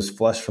clearly was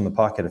flush from the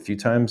pocket a few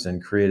times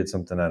and created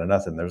something out of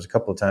nothing. There was a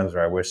couple of times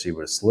where I wish he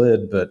would have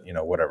slid, but,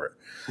 whatever.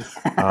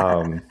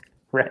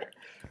 Right.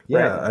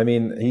 Yeah, I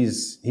mean,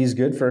 he's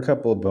good for a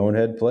couple of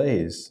bonehead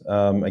plays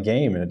a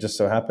game, and it just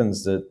so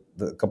happens that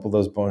a couple of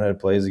those bonehead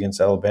plays against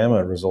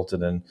Alabama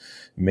resulted in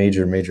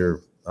major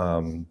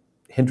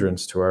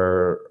hindrance to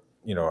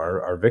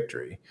our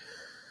victory.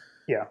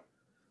 Yeah.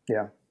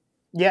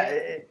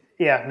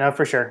 No,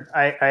 for sure.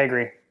 I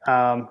agree.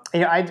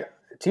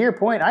 To your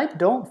point, I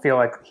don't feel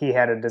like he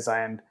had a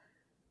designed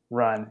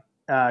run.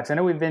 'Cause I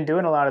know we've been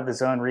doing a lot of the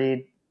zone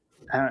read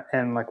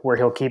and like where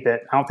he'll keep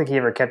it. I don't think he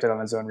ever kept it on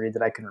the zone read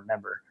that I can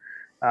remember.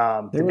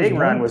 The big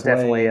run was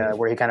definitely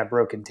where he kind of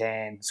broke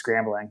contain,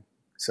 scrambling.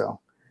 So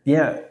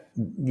yeah,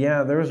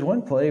 there was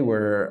one play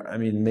where, I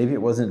mean, maybe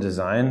it wasn't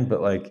designed,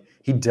 but like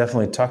he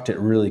definitely tucked it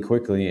really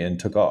quickly and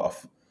took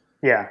off.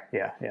 Yeah.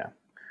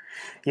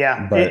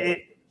 But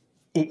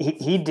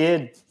he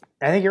did.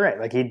 I think you're right.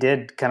 Like, he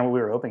did kind of what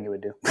we were hoping he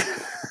would do.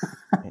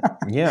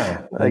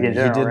 Yeah, like in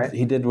general, right?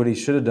 He did what he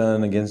should have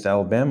done against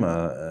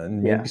Alabama,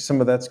 and maybe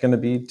some of that's going to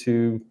be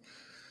to,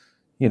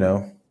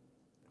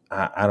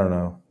 I don't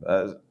know.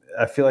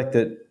 I feel like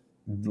that,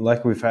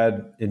 like we've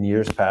had in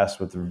years past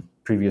with the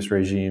previous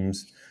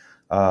regimes,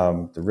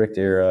 the Richt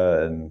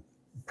era and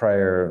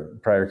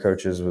prior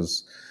coaches,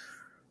 was,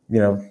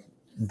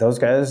 those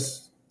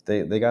guys,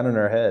 they got in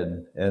our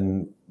head,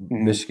 and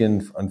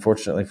Michigan,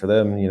 unfortunately for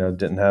them,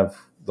 didn't have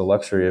the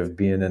luxury of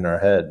being in our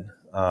head.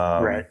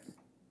 Right.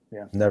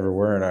 Yeah. Never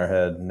were in our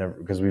head, never,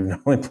 because we've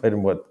only played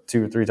them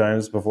 2 or 3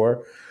 times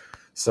before.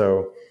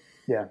 So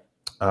I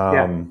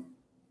don't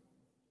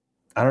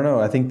know.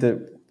 I think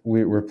that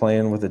we're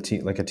playing with a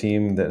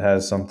team that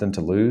has something to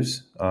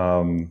lose,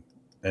 and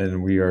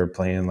we are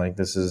playing like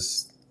this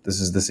is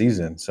the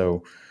season.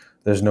 So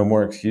there's no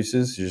more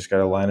excuses. You just got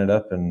to line it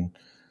up and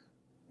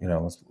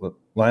let's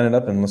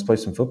play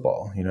some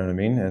football. You know what I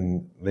mean?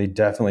 And they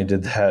definitely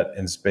did that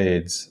in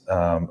spades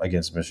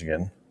against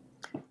Michigan.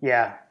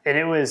 Yeah, and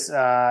it was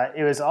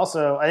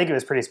also, I think it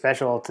was pretty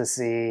special to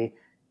see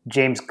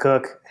James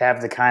Cook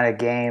have the kind of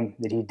game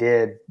that he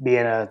did,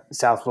 being a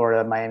South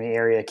Florida, Miami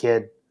area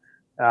kid.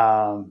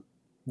 That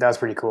was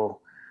pretty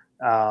cool.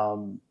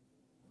 Had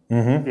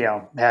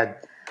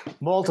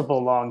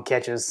multiple long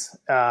catches.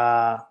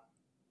 Like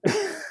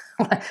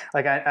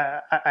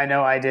I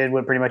know I did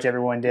what pretty much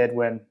everyone did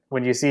when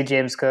you see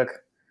James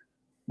Cook.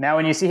 Now,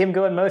 when you see him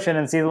go in motion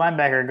and see the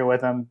linebacker go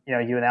with him,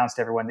 you announce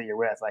to everyone that you're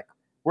with, like,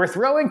 we're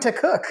throwing to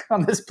Cook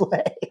on this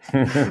play.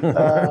 And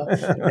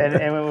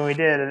when we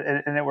did,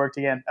 and it worked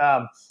again.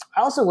 I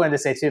also wanted to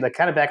say, too, like,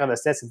 kind of back on the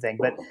Stetson thing,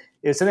 but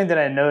it was something that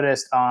I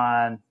noticed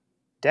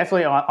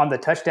definitely on the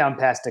touchdown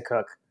pass to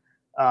Cook.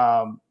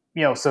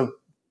 So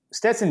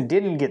Stetson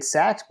didn't get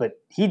sacked, but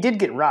he did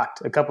get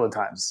rocked a couple of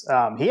times.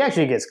 He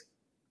actually gets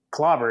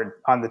clobbered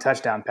on the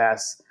touchdown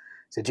pass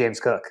to James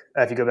Cook.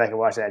 If you go back and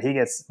watch that, he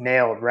gets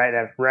nailed right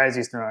as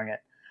he's throwing it.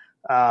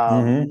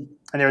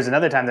 And there was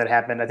another time that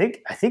happened. I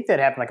think that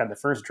happened like on the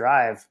first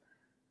drive.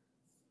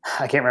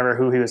 I can't remember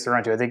who he was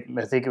throwing to. I think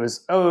it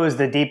was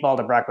the deep ball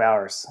to Brock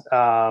Bowers.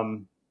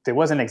 It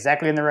wasn't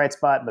exactly in the right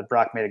spot, but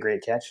Brock made a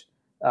great catch.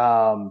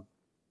 But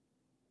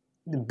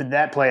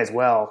that play as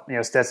well,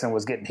 Stetson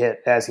was getting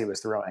hit as he was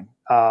throwing.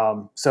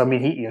 So I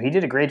mean, he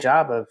did a great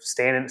job of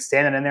standing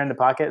in there in the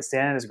pocket,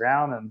 standing his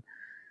ground, and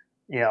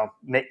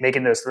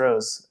making those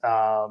throws.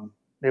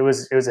 It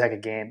was a heck of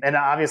a game, and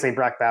obviously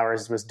Brock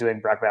Bowers was doing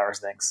Brock Bowers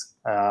things,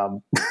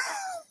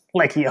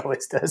 like he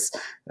always does.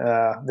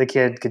 The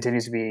kid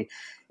continues to be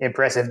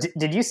impressive.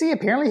 Did you see?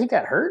 Apparently, he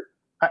got hurt.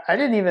 I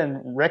didn't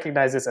even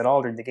recognize this at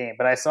all during the game,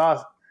 but I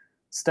saw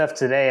stuff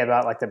today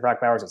about like that Brock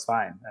Bowers is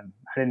fine, and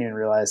I didn't even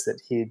realize that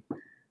he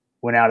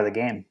went out of the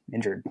game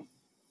injured.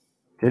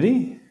 Did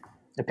he?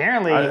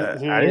 Apparently,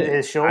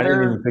 his shoulder. I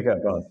didn't even pick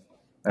up on.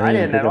 I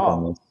didn't at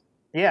all.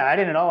 Yeah, I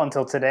didn't at all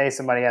until today.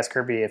 Somebody asked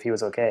Kirby if he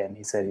was okay, and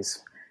he said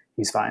he's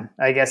fine.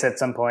 I guess at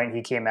some point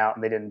he came out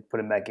and they didn't put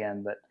him back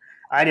in, but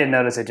I didn't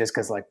notice it just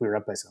because like we were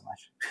up by so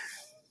much.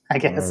 I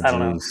guess. Oh, I don't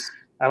know. geez.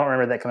 I don't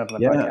remember that coming up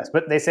on the Yeah. podcast,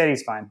 but they said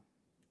he's fine.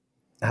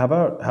 How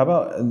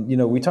about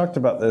we talked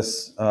about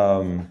this,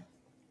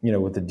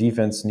 with the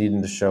defense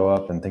needing to show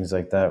up and things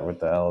like that with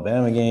the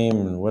Alabama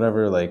game and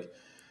whatever. Like,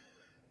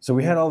 so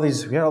we had all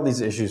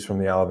these issues from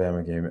the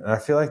Alabama game, and I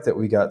feel like that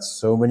we got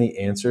so many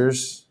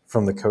answers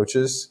from the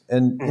coaches.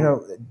 And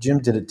Mhm. Jim,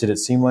 did it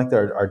seem like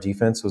our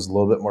defense was a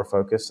little bit more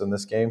focused in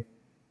this game?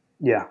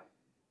 Yeah.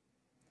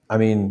 I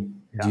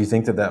mean, do Yeah. you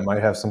think that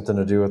might have something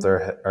to do with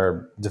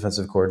our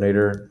defensive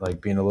coordinator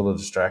like being a little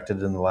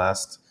distracted in the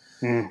last,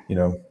 Mm.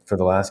 for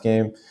the last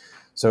game?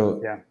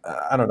 So Yeah.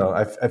 I don't know.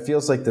 I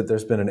feels like that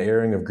there's been an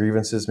airing of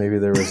grievances. Maybe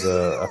there was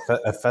a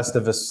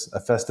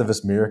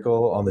Festivus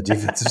miracle on the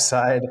defensive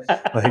side.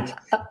 Like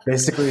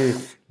basically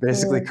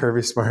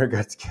Kirby Smart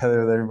got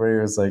together with everybody.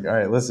 Was like, all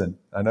right, listen,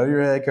 I know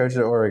you're a head coach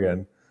at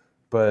Oregon,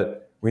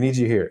 but we need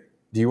you here.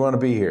 Do you want to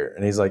be here?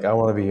 And he's like, I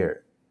want to be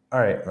here. All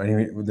right,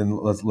 then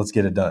let's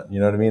get it done. You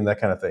know what I mean? That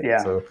kind of thing.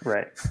 Yeah. So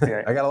Right.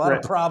 I got a lot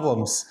of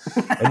problems,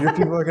 and your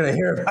people are going to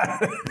hear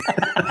about it.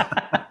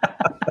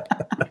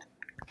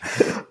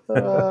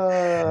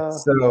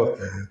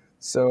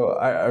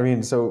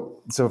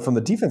 So from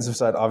the defensive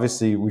side,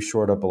 obviously we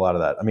shored up a lot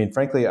of that. I mean,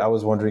 frankly, I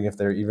was wondering if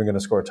they're even going to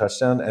score a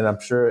touchdown, and I'm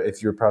sure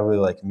if you're probably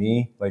like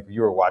me, like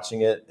you were watching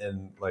it,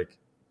 and like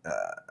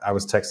I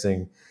was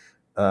texting,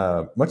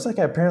 much like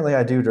apparently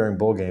I do during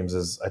bowl games,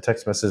 is I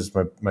text message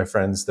my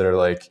friends that are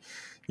like,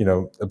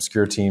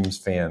 obscure teams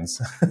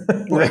fans.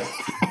 Like,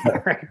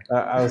 Right.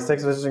 I was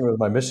text messaging with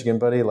my Michigan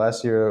buddy.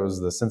 Last year it was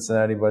the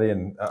Cincinnati buddy,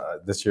 and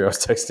this year I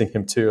was texting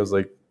him too. I was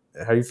like,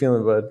 "How you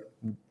feeling, bud?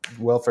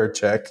 Welfare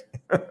check."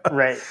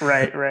 Right.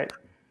 But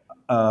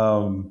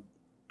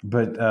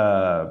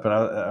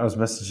I was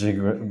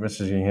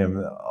messaging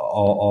him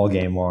all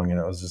game long, and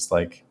it was just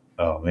like,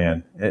 oh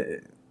man,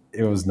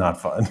 it was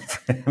not fun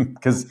for him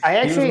because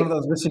he was one of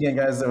those Michigan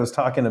guys that was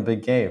talking a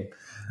big game.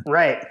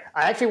 Right.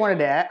 I actually wanted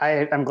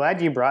to. I'm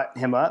glad you brought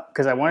him up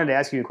because I wanted to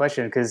ask you a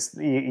question because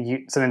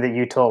you something that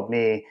you told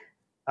me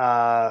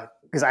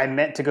because I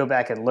meant to go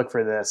back and look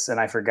for this and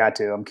I forgot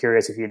to. I'm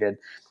curious if you did.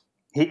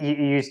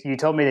 You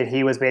told me that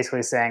he was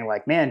basically saying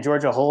like, man,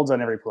 Georgia holds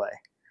on every play,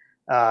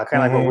 kind of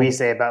like what we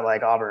say about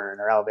like Auburn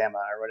or Alabama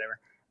or whatever.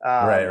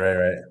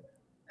 Right.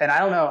 And I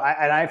don't know.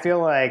 I feel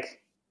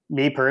like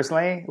me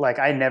personally, like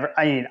I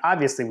mean,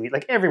 obviously we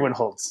like everyone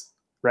holds,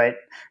 right?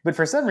 But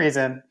for some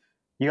reason,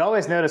 you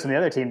always notice when the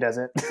other team does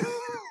it.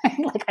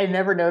 Like I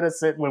never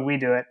notice it when we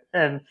do it.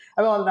 And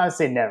I will not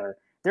say never.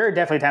 There are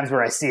definitely times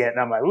where I see it and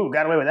I'm like, ooh,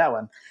 got away with that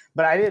one.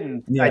 But I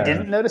didn't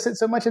notice it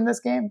so much in this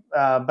game.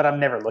 But I'm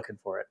never looking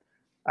for it.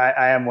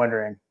 I am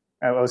wondering.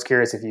 I was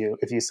curious if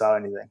you saw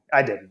anything.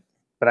 I didn't,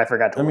 but I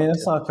forgot to. I mean, I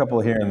saw a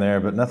couple here and there,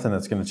 but nothing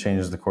that's going to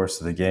change the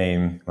course of the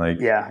game. Like,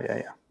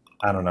 yeah.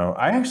 I don't know.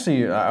 I was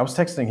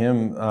texting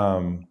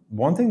him.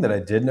 One thing that I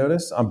did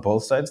notice on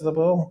both sides of the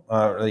ball,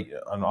 like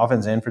on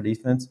offense and for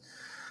defense,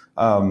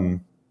 I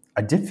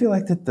did feel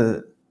like that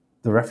the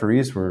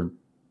referees were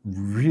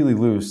really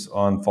loose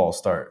on false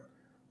start.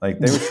 Like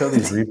they would show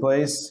these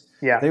replays.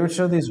 Yeah. They would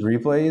show these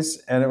replays,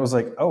 and it was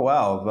like, oh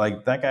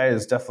like that guy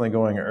is definitely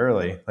going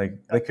early. Like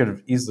they could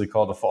have easily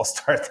called a false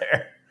start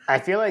there. I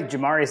feel like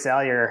Jamari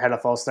Salyer had a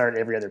false start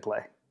every other play.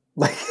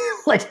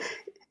 Like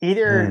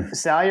either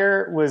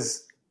Salyer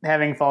was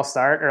having false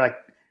start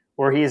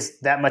or he's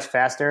that much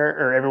faster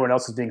or everyone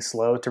else was being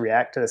slow to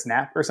react to the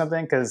snap or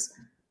something because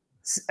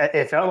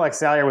it felt like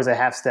Salyer was a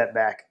half step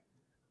back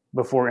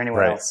before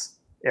anyone else.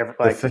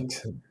 The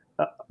fix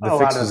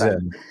was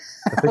in.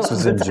 The fix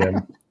was in,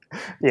 Jim.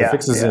 The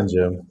fix is in,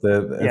 Jim.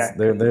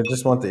 They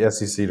just want the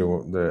SEC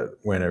to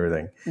win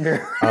everything.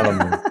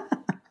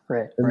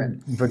 Right.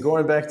 But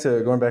going back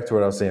to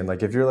what I was saying,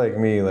 like if you're like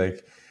me,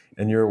 like,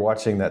 and you're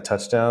watching that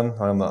touchdown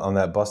on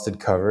that busted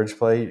coverage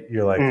play,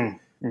 you're like,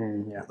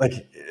 like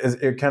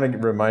it kind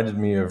of reminded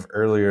me of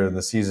earlier in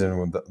the season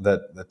when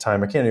the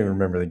time I can't even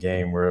remember the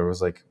game where it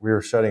was like we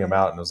were shutting them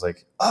out and it was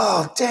like,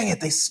 oh dang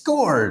it, they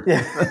scored.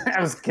 Yeah,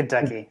 that was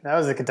Kentucky. That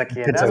was a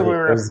Kentucky. That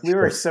was we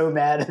were so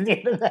mad at the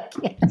end of that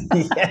game.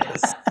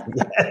 Yes.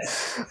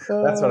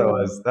 That's what it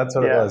was. It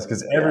was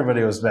because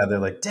everybody was mad. They're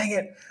like, dang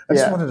it, I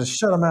just wanted to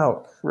shut them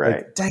out. Right.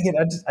 Like, dang it,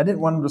 I didn't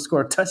want them to score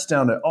a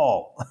touchdown at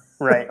all.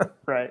 Right.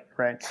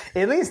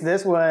 At least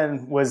this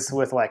one was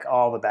with like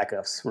all the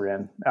backups were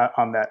in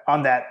on that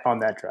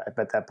drive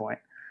at that point.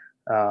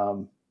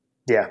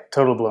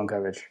 Total blown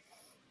coverage.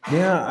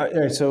 Yeah. All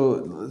right,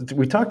 so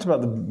we talked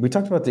about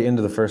the end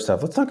of the first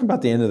half. Let's talk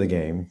about the end of the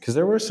game because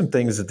there were some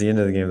things at the end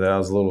of the game that I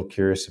was a little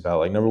curious about.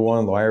 Like number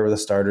one, why were the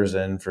starters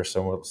in for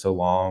so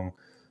long?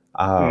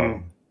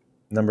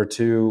 Number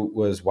two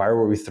was why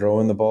were we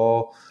throwing the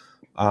ball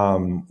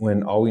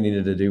when all we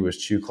needed to do was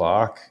chew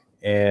clock?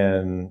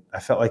 And I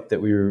felt like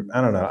that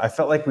I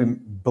felt like we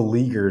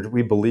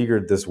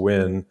beleaguered this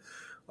win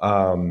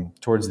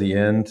towards the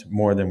end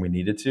more than we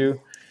needed to.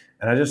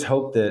 And I just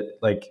hope that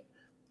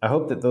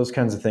those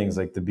kinds of things,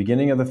 like the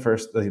beginning of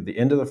the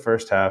end of the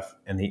first half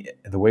and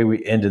the way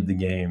we ended the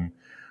game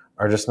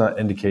are just not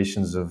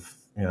indications of,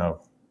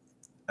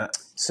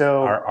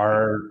 So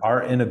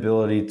our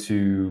inability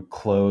to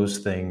close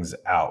things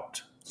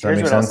out. Does that here's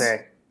make what I'll sense?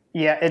 say.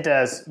 Yeah, it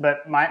does.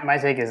 But my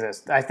take is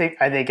this. I think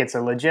it's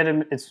a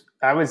legitimate. It's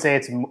I would say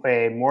it's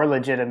a more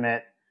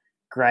legitimate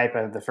gripe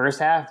of the first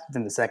half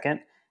than the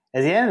second.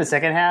 At the end of the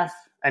second half,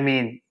 I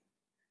mean,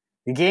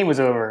 the game was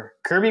over.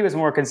 Kirby was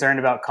more concerned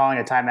about calling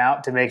a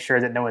timeout to make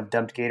sure that no one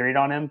dumped Gatorade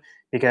on him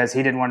because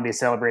he didn't want to be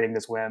celebrating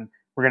this win.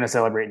 We're going to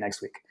celebrate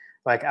next week.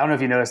 Like, I don't know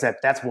if you noticed that.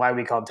 That's why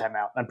we called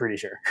timeout. I'm pretty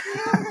sure.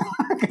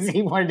 Because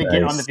he wanted to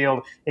get on the Nice.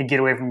 field and get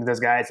away from those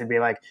guys and be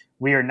like,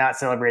 we are not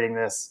celebrating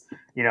this.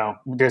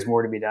 There's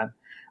more to be done.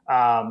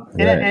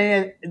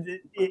 Right.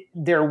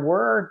 There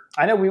were,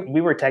 I know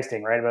we were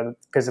texting, right?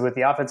 Because with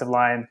the offensive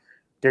line,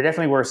 there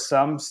definitely were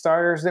some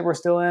starters that were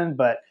still in,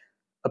 but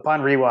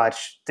upon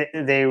rewatch,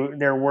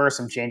 there were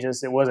some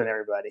changes. It wasn't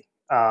everybody.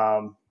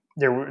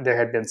 There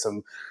had been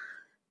some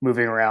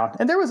moving around,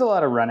 and there was a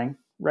lot of running.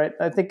 Right,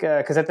 I think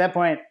because at that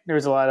point there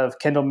was a lot of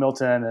Kendall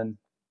Milton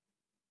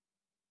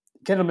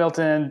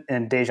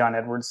and Dejon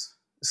Edwards.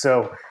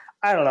 So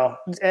I don't know.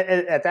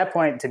 At that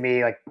point, to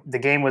me, like the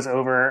game was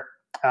over.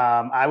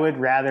 I would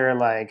rather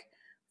like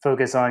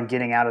focus on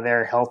getting out of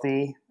there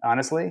healthy,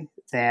 honestly,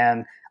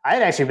 than I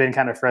had actually been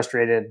kind of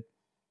frustrated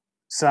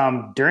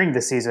some during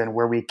the season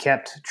where we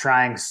kept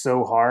trying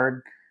so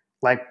hard,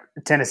 like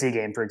Tennessee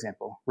game, for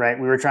example, right?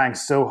 We were trying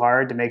so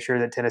hard to make sure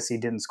that Tennessee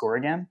didn't score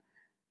again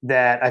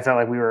that I felt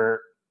like we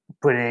were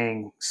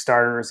putting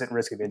starters at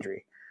risk of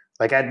injury.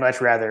 Like I'd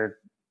much rather,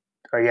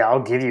 or yeah,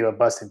 I'll give you a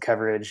busted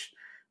coverage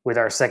with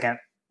our second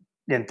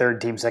and third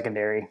team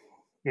secondary.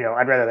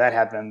 I'd rather that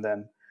happen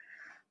than,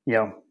 you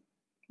know,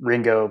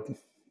 Ringo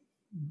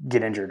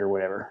get injured or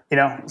whatever.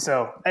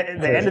 So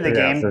the end of the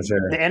Yeah, for game,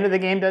 sure. the end of the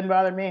game doesn't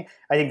bother me.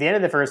 I think the end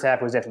of the first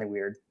half was definitely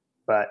weird,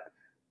 but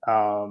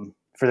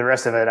for the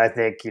rest of it, I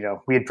think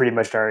we had pretty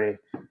much already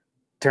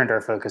turned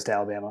our focus to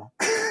Alabama.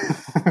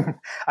 I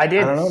I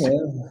did. don't know,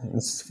 man.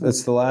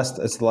 It's the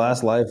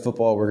last live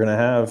football we're gonna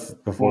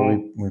have before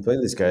Mm, we play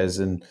these guys,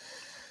 and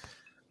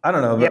I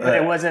don't know, yeah, but but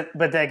it wasn't.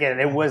 But again,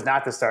 it was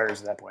not the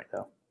starters at that point,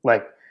 though.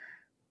 Like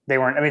they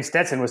weren't. I mean,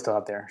 Stetson was still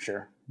up there,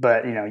 sure,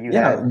 but you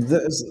yeah. had.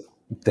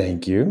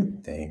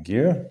 Thank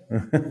you.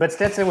 But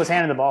Stetson was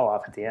handing the ball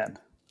off at the end.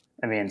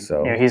 I mean,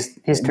 So, he's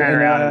turning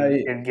and around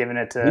and giving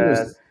it he to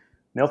was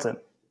Milton.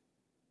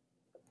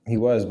 he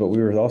was, but we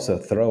were also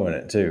throwing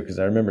it too because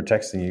I remember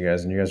texting you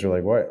guys, and you guys were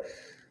like, "What?"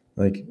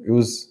 Like it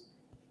was.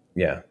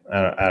 Yeah,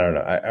 I don't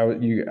know. I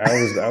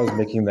was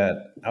making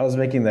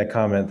that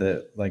comment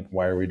that like,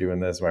 why are we doing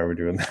this? Why are we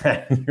doing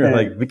that? And you're Yeah,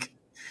 like,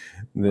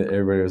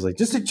 everybody was like,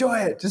 just enjoy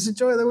it, just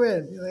enjoy the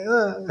win.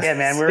 You're like, yeah,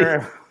 man, It's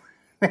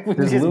like, we're we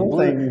there's just little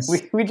blew. things.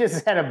 We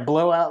just had a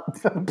blowout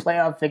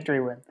playoff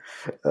victory win.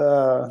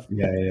 Uh,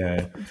 Yeah,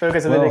 yeah.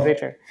 Focus on the big Well,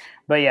 picture.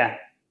 But yeah,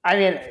 I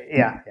mean,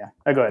 yeah.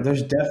 Oh, go ahead.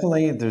 there's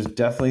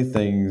definitely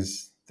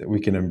things that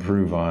we can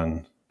improve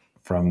on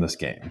from this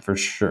game for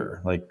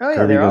sure. Like Oh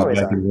yeah, there always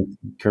are.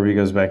 Kirby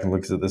goes back and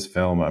looks at this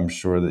film. I'm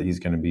sure that he's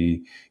going to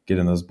be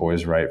getting those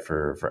boys right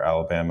for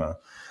Alabama.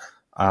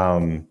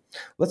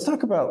 Let's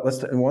talk about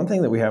one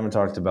thing that we haven't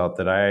talked about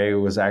that I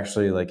was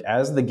actually like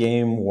as the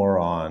game wore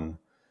on,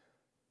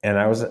 and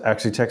I was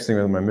actually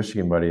texting with my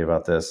Michigan buddy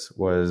about this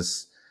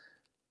was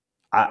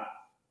I,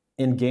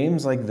 in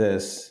games like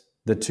this,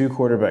 the two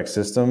quarterback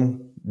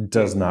system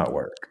does not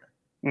work.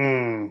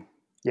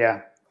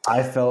 Yeah,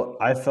 I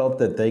felt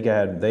that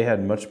they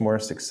had much more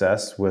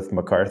success with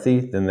McCarthy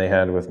than they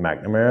had with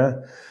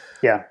McNamara.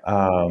 yeah,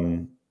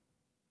 Um,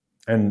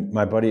 and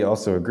my buddy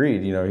also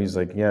agreed. He's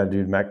like, yeah,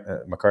 dude,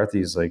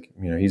 McCarthy's like,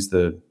 he's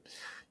the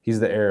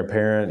heir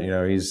apparent.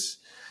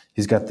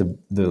 He's got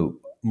the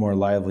more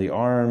lively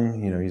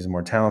arm. He's a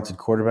more talented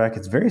quarterback.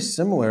 It's very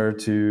similar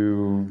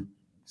to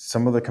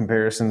some of the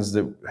comparisons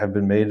that have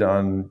been made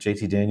on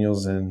JT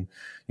Daniels and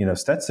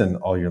Stetson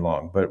all year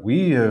long. But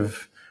we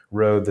have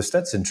rode the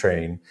Stetson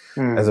train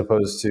as mm,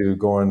 opposed to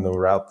going the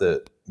route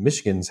that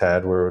Michigan's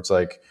had, where it's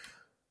like,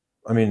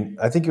 I mean,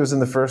 I think it was in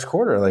the first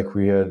quarter. Like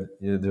we had,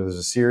 there was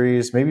a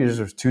series, maybe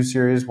there was two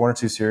series, one or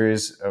two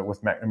series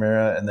with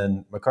McNamara, and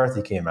then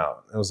McCarthy came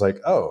out. It was like,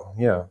 oh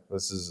yeah,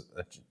 this is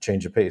a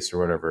change of pace or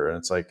whatever. And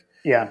it's like,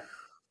 yeah.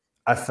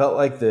 I felt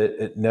like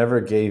that it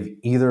never gave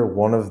either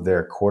one of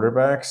their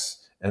quarterbacks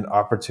an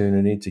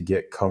opportunity to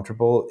get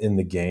comfortable in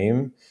the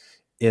game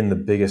in the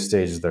biggest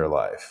stage of their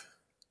life.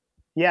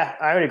 Yeah,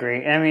 I would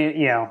agree. I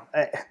mean,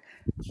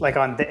 like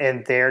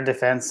in their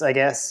defense, I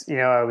guess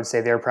I would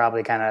say they're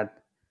probably kind of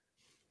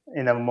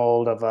in the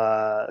mold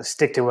of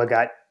stick to what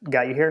got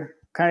you here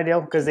kind of deal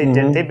because they've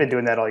Mm-hmm. been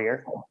doing that all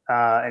year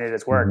and it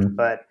has worked. Mm-hmm.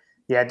 But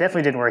yeah, it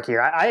definitely didn't work here.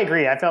 I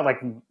agree. I felt like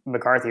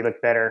McCarthy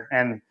looked better,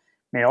 and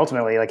I mean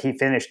ultimately, like he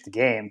finished the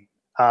game.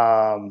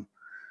 Um,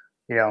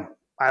 you know,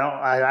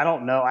 I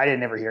don't know. I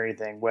didn't ever hear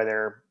anything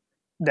whether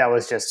that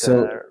was just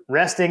So a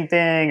resting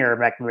thing or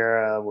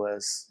McNamara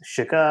was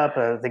shook up.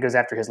 I think it was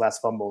after his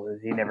last fumble.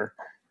 He never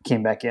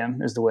came back in,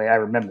 is the way I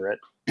remember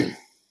it.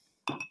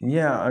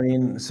 yeah, I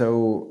mean,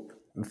 so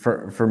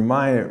from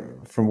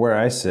where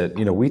I sit,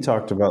 we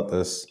talked about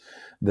this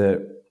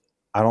that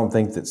I don't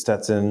think that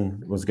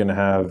Stetson was going to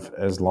have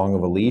as long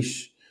of a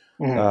leash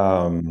Mhm.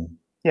 um,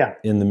 Yeah.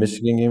 in the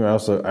Michigan game. I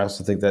also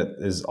think that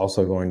is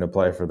also going to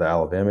apply for the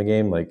Alabama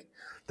game. Like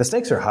the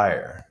stakes are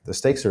higher. The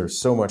stakes are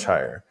so much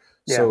higher.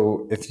 Yeah.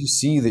 So if you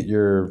see that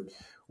your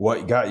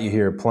what got you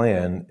here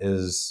plan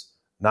is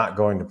not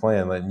going to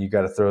plan, then you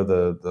got to throw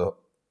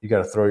you got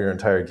to throw your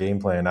entire game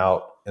plan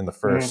out in the Mhm.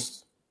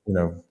 first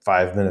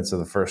 5 minutes of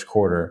the first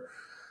quarter.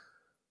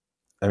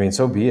 I mean,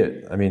 so be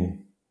it. I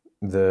mean,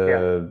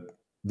 Yeah.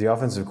 the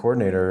offensive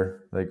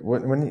coordinator, like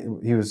when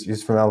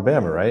he's from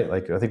Alabama, right?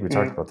 Like I think we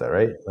talked Mhm. about that,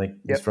 right? Like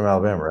he's Yep. from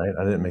Alabama, right?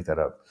 I didn't make that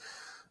up.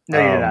 No,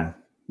 you did not. Um,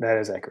 That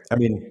is accurate. I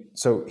mean,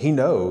 so he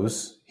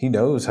knows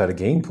how to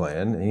game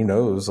plan, and he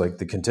knows like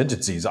the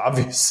contingencies,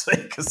 obviously,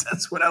 because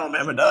that's what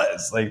Alabama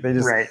does. Like they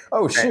just, Right.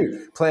 oh Right.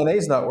 shoot, Plan A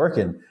is not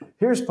working.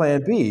 Here's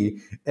Plan B,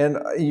 and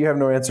you have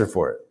no answer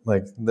for it.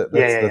 Like Yeah. that's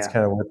Yeah. that's Yeah.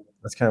 kind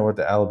of what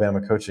the Alabama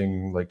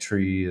coaching like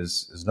tree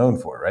is known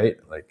for, right?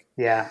 Like,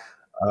 Yeah.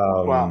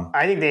 Well, um,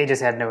 I think they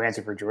just had no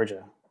answer for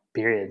Georgia.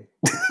 Period.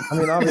 I mean, That's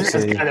kind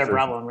obviously, of their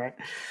problem, right?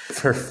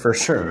 for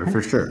sure,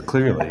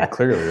 clearly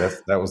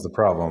that was the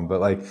problem. But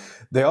like,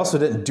 they also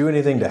didn't do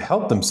anything to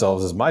help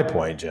themselves. Is my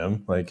point,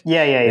 Jim? Like,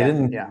 Yeah. Yeah. they Yeah.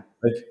 didn't Yeah.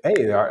 like,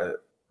 hey,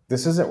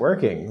 this isn't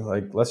working.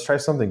 Like, let's try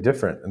something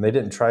different. And they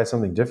didn't try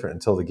something different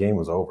until the game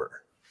was over.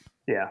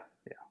 Yeah.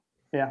 Yeah.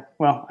 Yeah.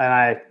 Well,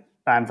 and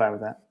I'm fine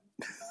with that.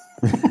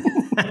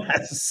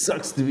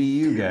 Sucks to be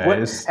you What?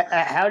 guys.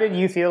 How did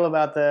you feel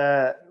about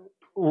the?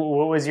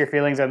 What was your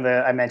feelings on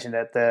the? I mentioned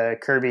it, the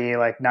Kirby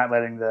like not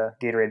letting the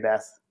Gatorade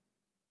bath.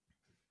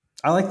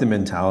 I like the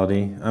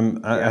mentality. I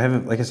Yeah.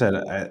 haven't, like I said,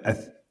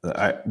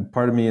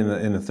 part of me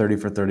in the 30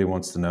 for 30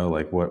 wants to know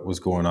like what was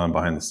going on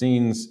behind the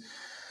scenes.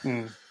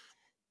 Mm.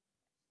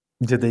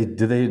 Did they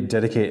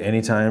dedicate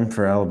any time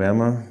for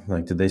Alabama?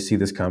 Like, did they see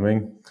this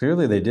coming?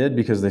 Clearly, they did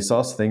because they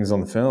saw things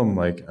on the film.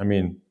 Like, I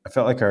mean, I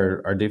felt like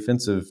our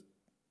defensive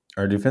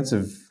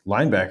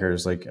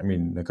linebackers. Like, I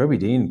mean, Nakobe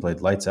Dean played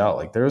lights out.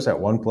 Like, there was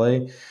that one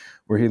play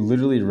where he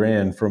literally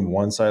ran from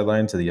one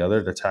sideline to the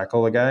other to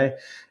tackle a guy,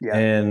 Yeah.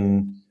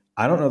 and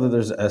I don't know that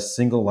there's a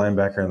single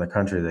linebacker in the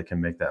country that can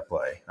make that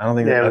play. I don't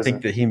think Yeah. that. It I was.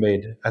 think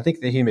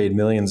that he made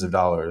millions of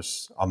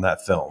dollars on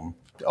that film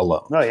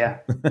alone. Oh yeah.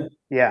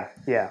 Yeah.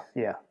 Yeah.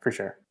 Yeah. For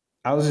sure.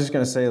 I was just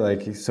going to say,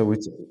 like, so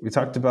we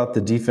talked about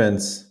the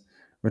defense.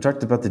 We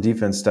talked about the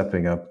defense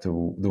stepping up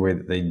to the way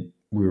that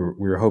we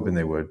were hoping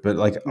they would. But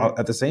like Mm.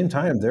 at the same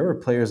time, there were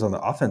players on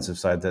the offensive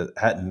side that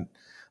hadn't,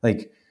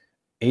 like,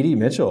 AD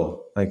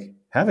Mitchell, like,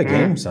 have a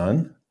game, Mm.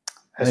 son.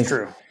 That's Like,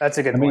 true. That's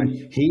a good I point.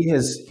 mean,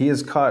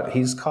 he's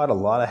caught a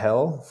lot of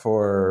hell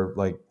for,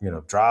 like,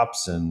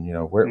 drops, and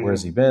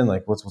where's Mm. he been?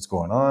 Like, what's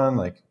going on?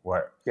 Like,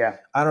 what? Yeah.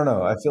 I don't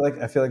know. I feel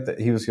like that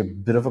he was a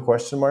bit of a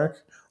question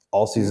mark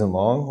all Mm. season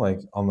long,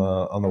 like on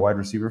the wide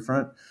receiver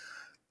front.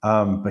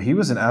 But he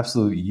was an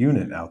absolute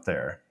unit out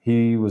there.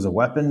 He was a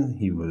weapon.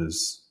 He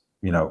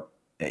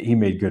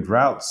made good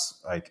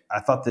routes. Like, I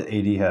thought that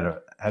AD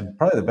had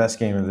probably the best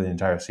game of the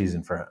entire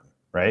season for him.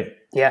 Right?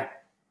 Yeah.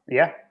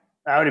 Yeah.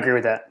 I would agree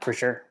with that for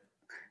sure.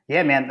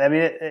 Yeah, man. I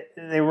mean,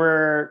 they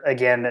were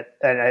again.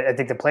 I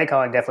think the play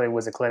calling definitely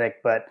was a clinic,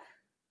 but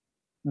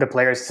the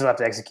players still have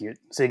to execute.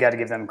 So you got to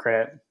give them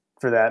credit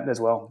for that as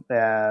well.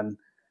 And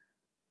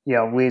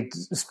we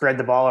spread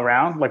the ball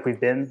around like we've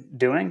been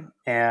doing,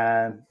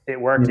 and it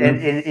worked.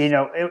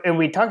 Mm-hmm. And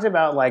we talked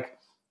about, like,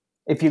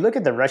 if you look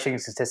at the rushing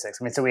statistics.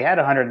 I mean, so we had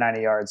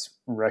 190 yards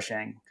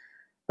rushing,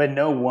 but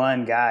no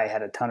one guy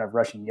had a ton of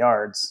rushing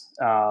yards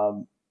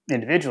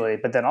individually.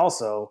 But then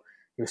also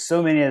there's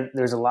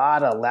a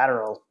lot of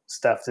lateral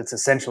stuff that's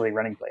essentially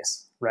running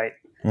plays, right?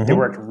 It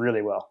worked Mm-hmm.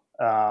 really well.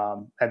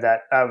 And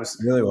that I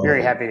was Really very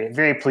well. happy,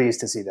 very pleased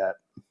to see that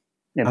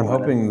I'm implemented.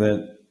 hoping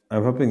that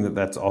I'm hoping that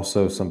that's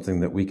also something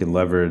that we can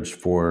leverage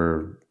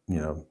for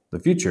the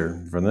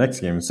future for the next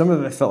game. Some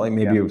of it felt like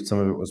Yeah. maybe some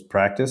of it was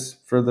practice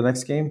for the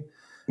next game,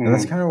 and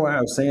that's Mm-hmm. kind of why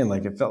I was saying,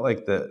 like, it felt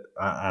like that.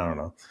 I don't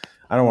know.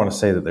 I don't want to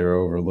say that they were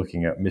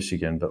overlooking at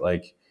Michigan, but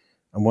like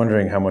I'm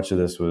wondering how much of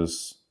this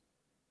was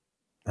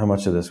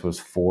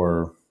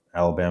for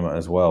Alabama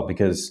as well,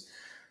 because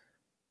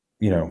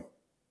you know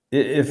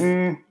if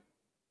Mm,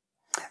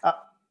 uh,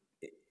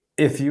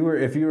 if you were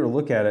to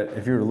look at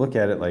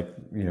it, like,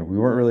 we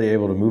weren't really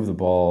able to move the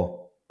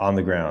ball on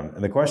the ground,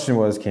 and the question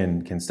was,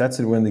 can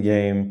Stetson win the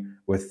game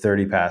with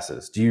 30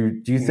 passes? Do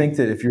you mm, think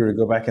that if you were to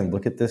go back and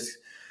look at this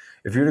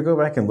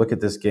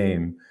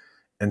game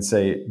and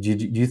say, do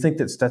you think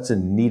that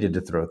Stetson needed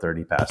to throw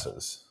 30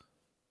 passes?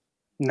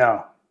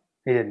 no,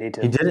 he didn't need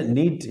He to.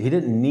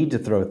 didn't need to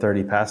throw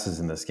 30 passes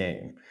in this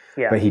game,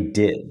 Yeah. but he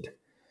did.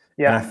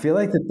 And I Yeah. feel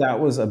like that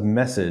was a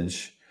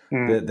message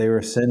Mm, that they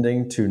were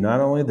sending to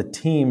not only the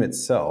team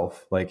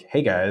itself, like,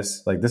 hey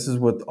guys, like, this is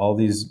what all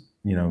these,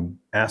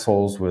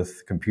 assholes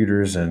with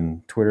computers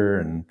and Twitter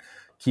and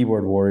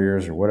keyboard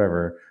warriors or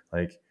whatever,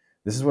 like,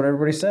 this is what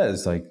everybody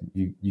says. Like,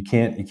 you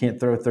can't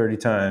throw 30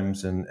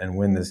 times and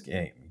win this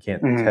game. You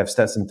can't mm, have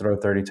Stetson throw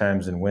 30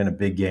 times and win a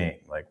big game.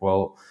 Like,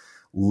 well,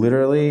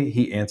 literally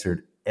he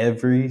answered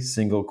every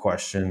single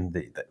question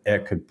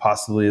that could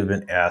possibly have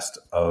been asked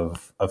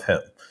of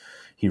him.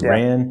 He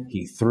ran,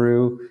 he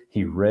threw,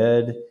 he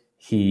read,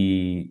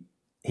 he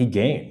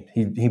gained,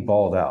 he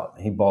balled out,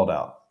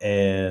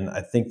 and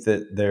I think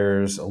that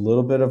there's a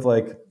little bit of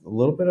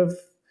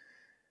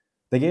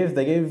they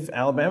gave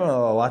Alabama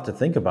a lot to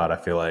think about. I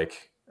feel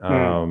like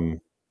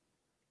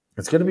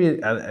it's gonna be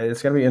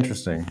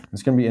interesting.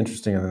 It's gonna be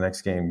interesting in the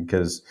next game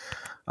because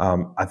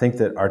I think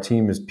that our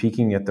team is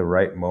peaking at the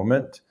right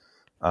moment.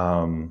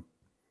 I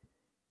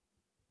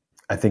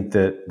think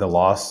that the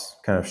loss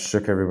kind of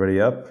shook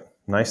everybody up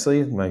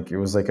nicely. Like it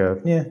was like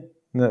that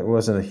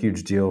wasn't a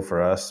huge deal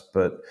for us,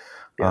 but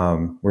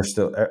we're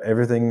still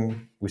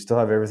we still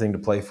have everything to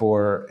play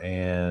for,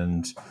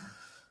 and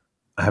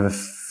I have a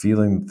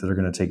feeling that they're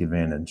going to take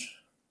advantage.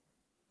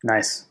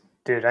 Nice,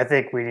 dude. I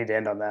think we need to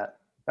end on that.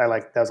 That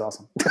was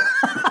awesome.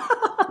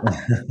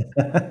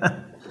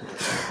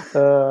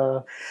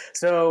 So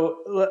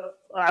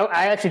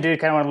I actually do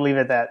kind of want to leave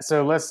it at that.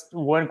 So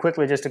one quick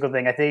logistical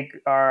thing. I think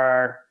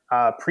our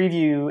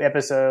preview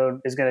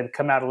episode is going to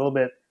come out a little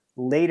bit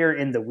later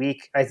in the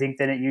week, I think,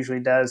 than it usually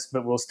does,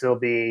 but we'll still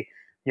be,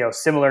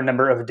 similar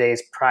number of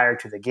days prior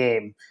to the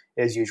game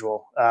as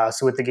usual.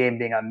 So with the game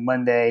being on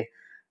Monday,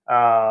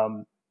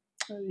 we'll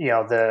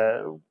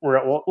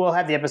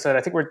have the episode.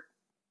 I think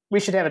we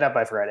should have it up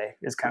by Friday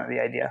is kind of the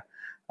idea.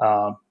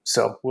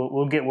 So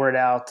we'll get word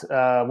out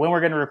when we're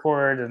going to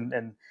record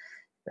and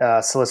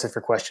solicit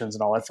for questions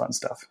and all that fun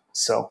stuff.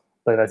 So,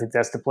 but I think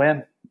that's the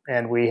plan.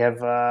 And we have,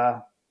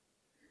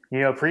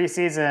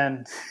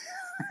 preseason.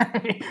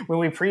 When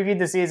we previewed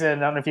the season,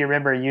 I don't know if you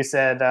remember, you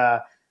said,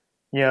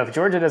 if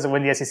Georgia doesn't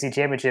win the SEC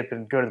championship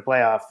and go to the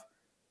playoff,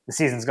 the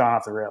season's gone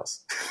off the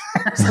rails.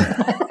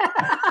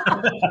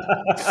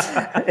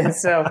 And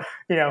so,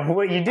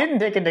 what you didn't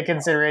take into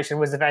consideration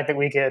was the fact that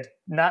we could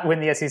not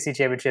win the SEC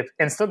championship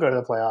and still go to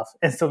the playoff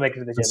and still make it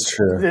to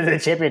the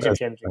championship.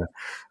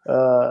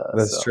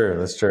 That's true.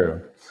 That's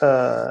true.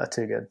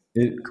 Too good.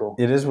 Cool.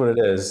 It is what it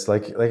is.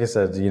 Like I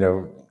said,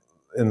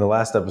 in the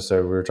last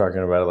episode, we were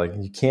talking about it. Like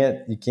you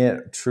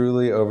can't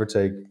truly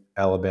overtake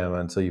Alabama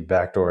until you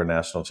backdoor a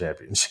national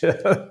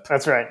championship.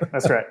 That's right.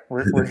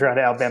 We're trying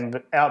to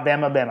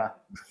Alabama.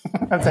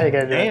 That's how you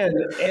got to do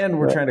it. And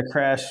we're trying to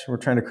crash. We're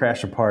trying to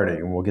crash a party,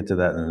 and we'll get to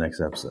that in the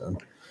next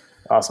episode.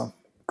 Awesome.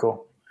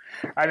 Cool.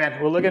 All right,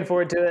 man. We're looking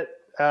forward to it.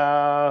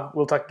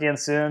 We'll talk again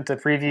soon to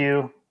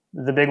preview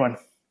the big one.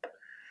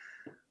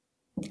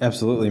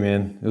 Absolutely,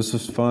 man. This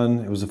was fun.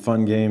 It was a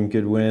fun game.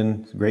 Good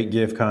win. Great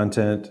GIF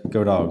content.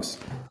 Go Dogs.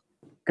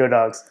 Go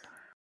Dogs.